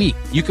each week.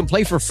 You can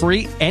play for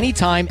free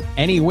anytime,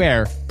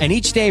 anywhere. And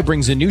each day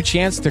brings a new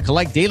chance to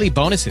collect daily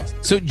bonuses.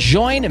 So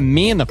join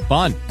me in the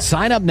fun.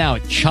 Sign up now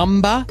at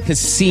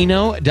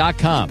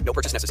ChumbaCasino.com. No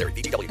purchase necessary.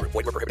 VGW Group.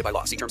 Void where prohibited by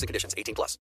law. See terms and conditions. 18+.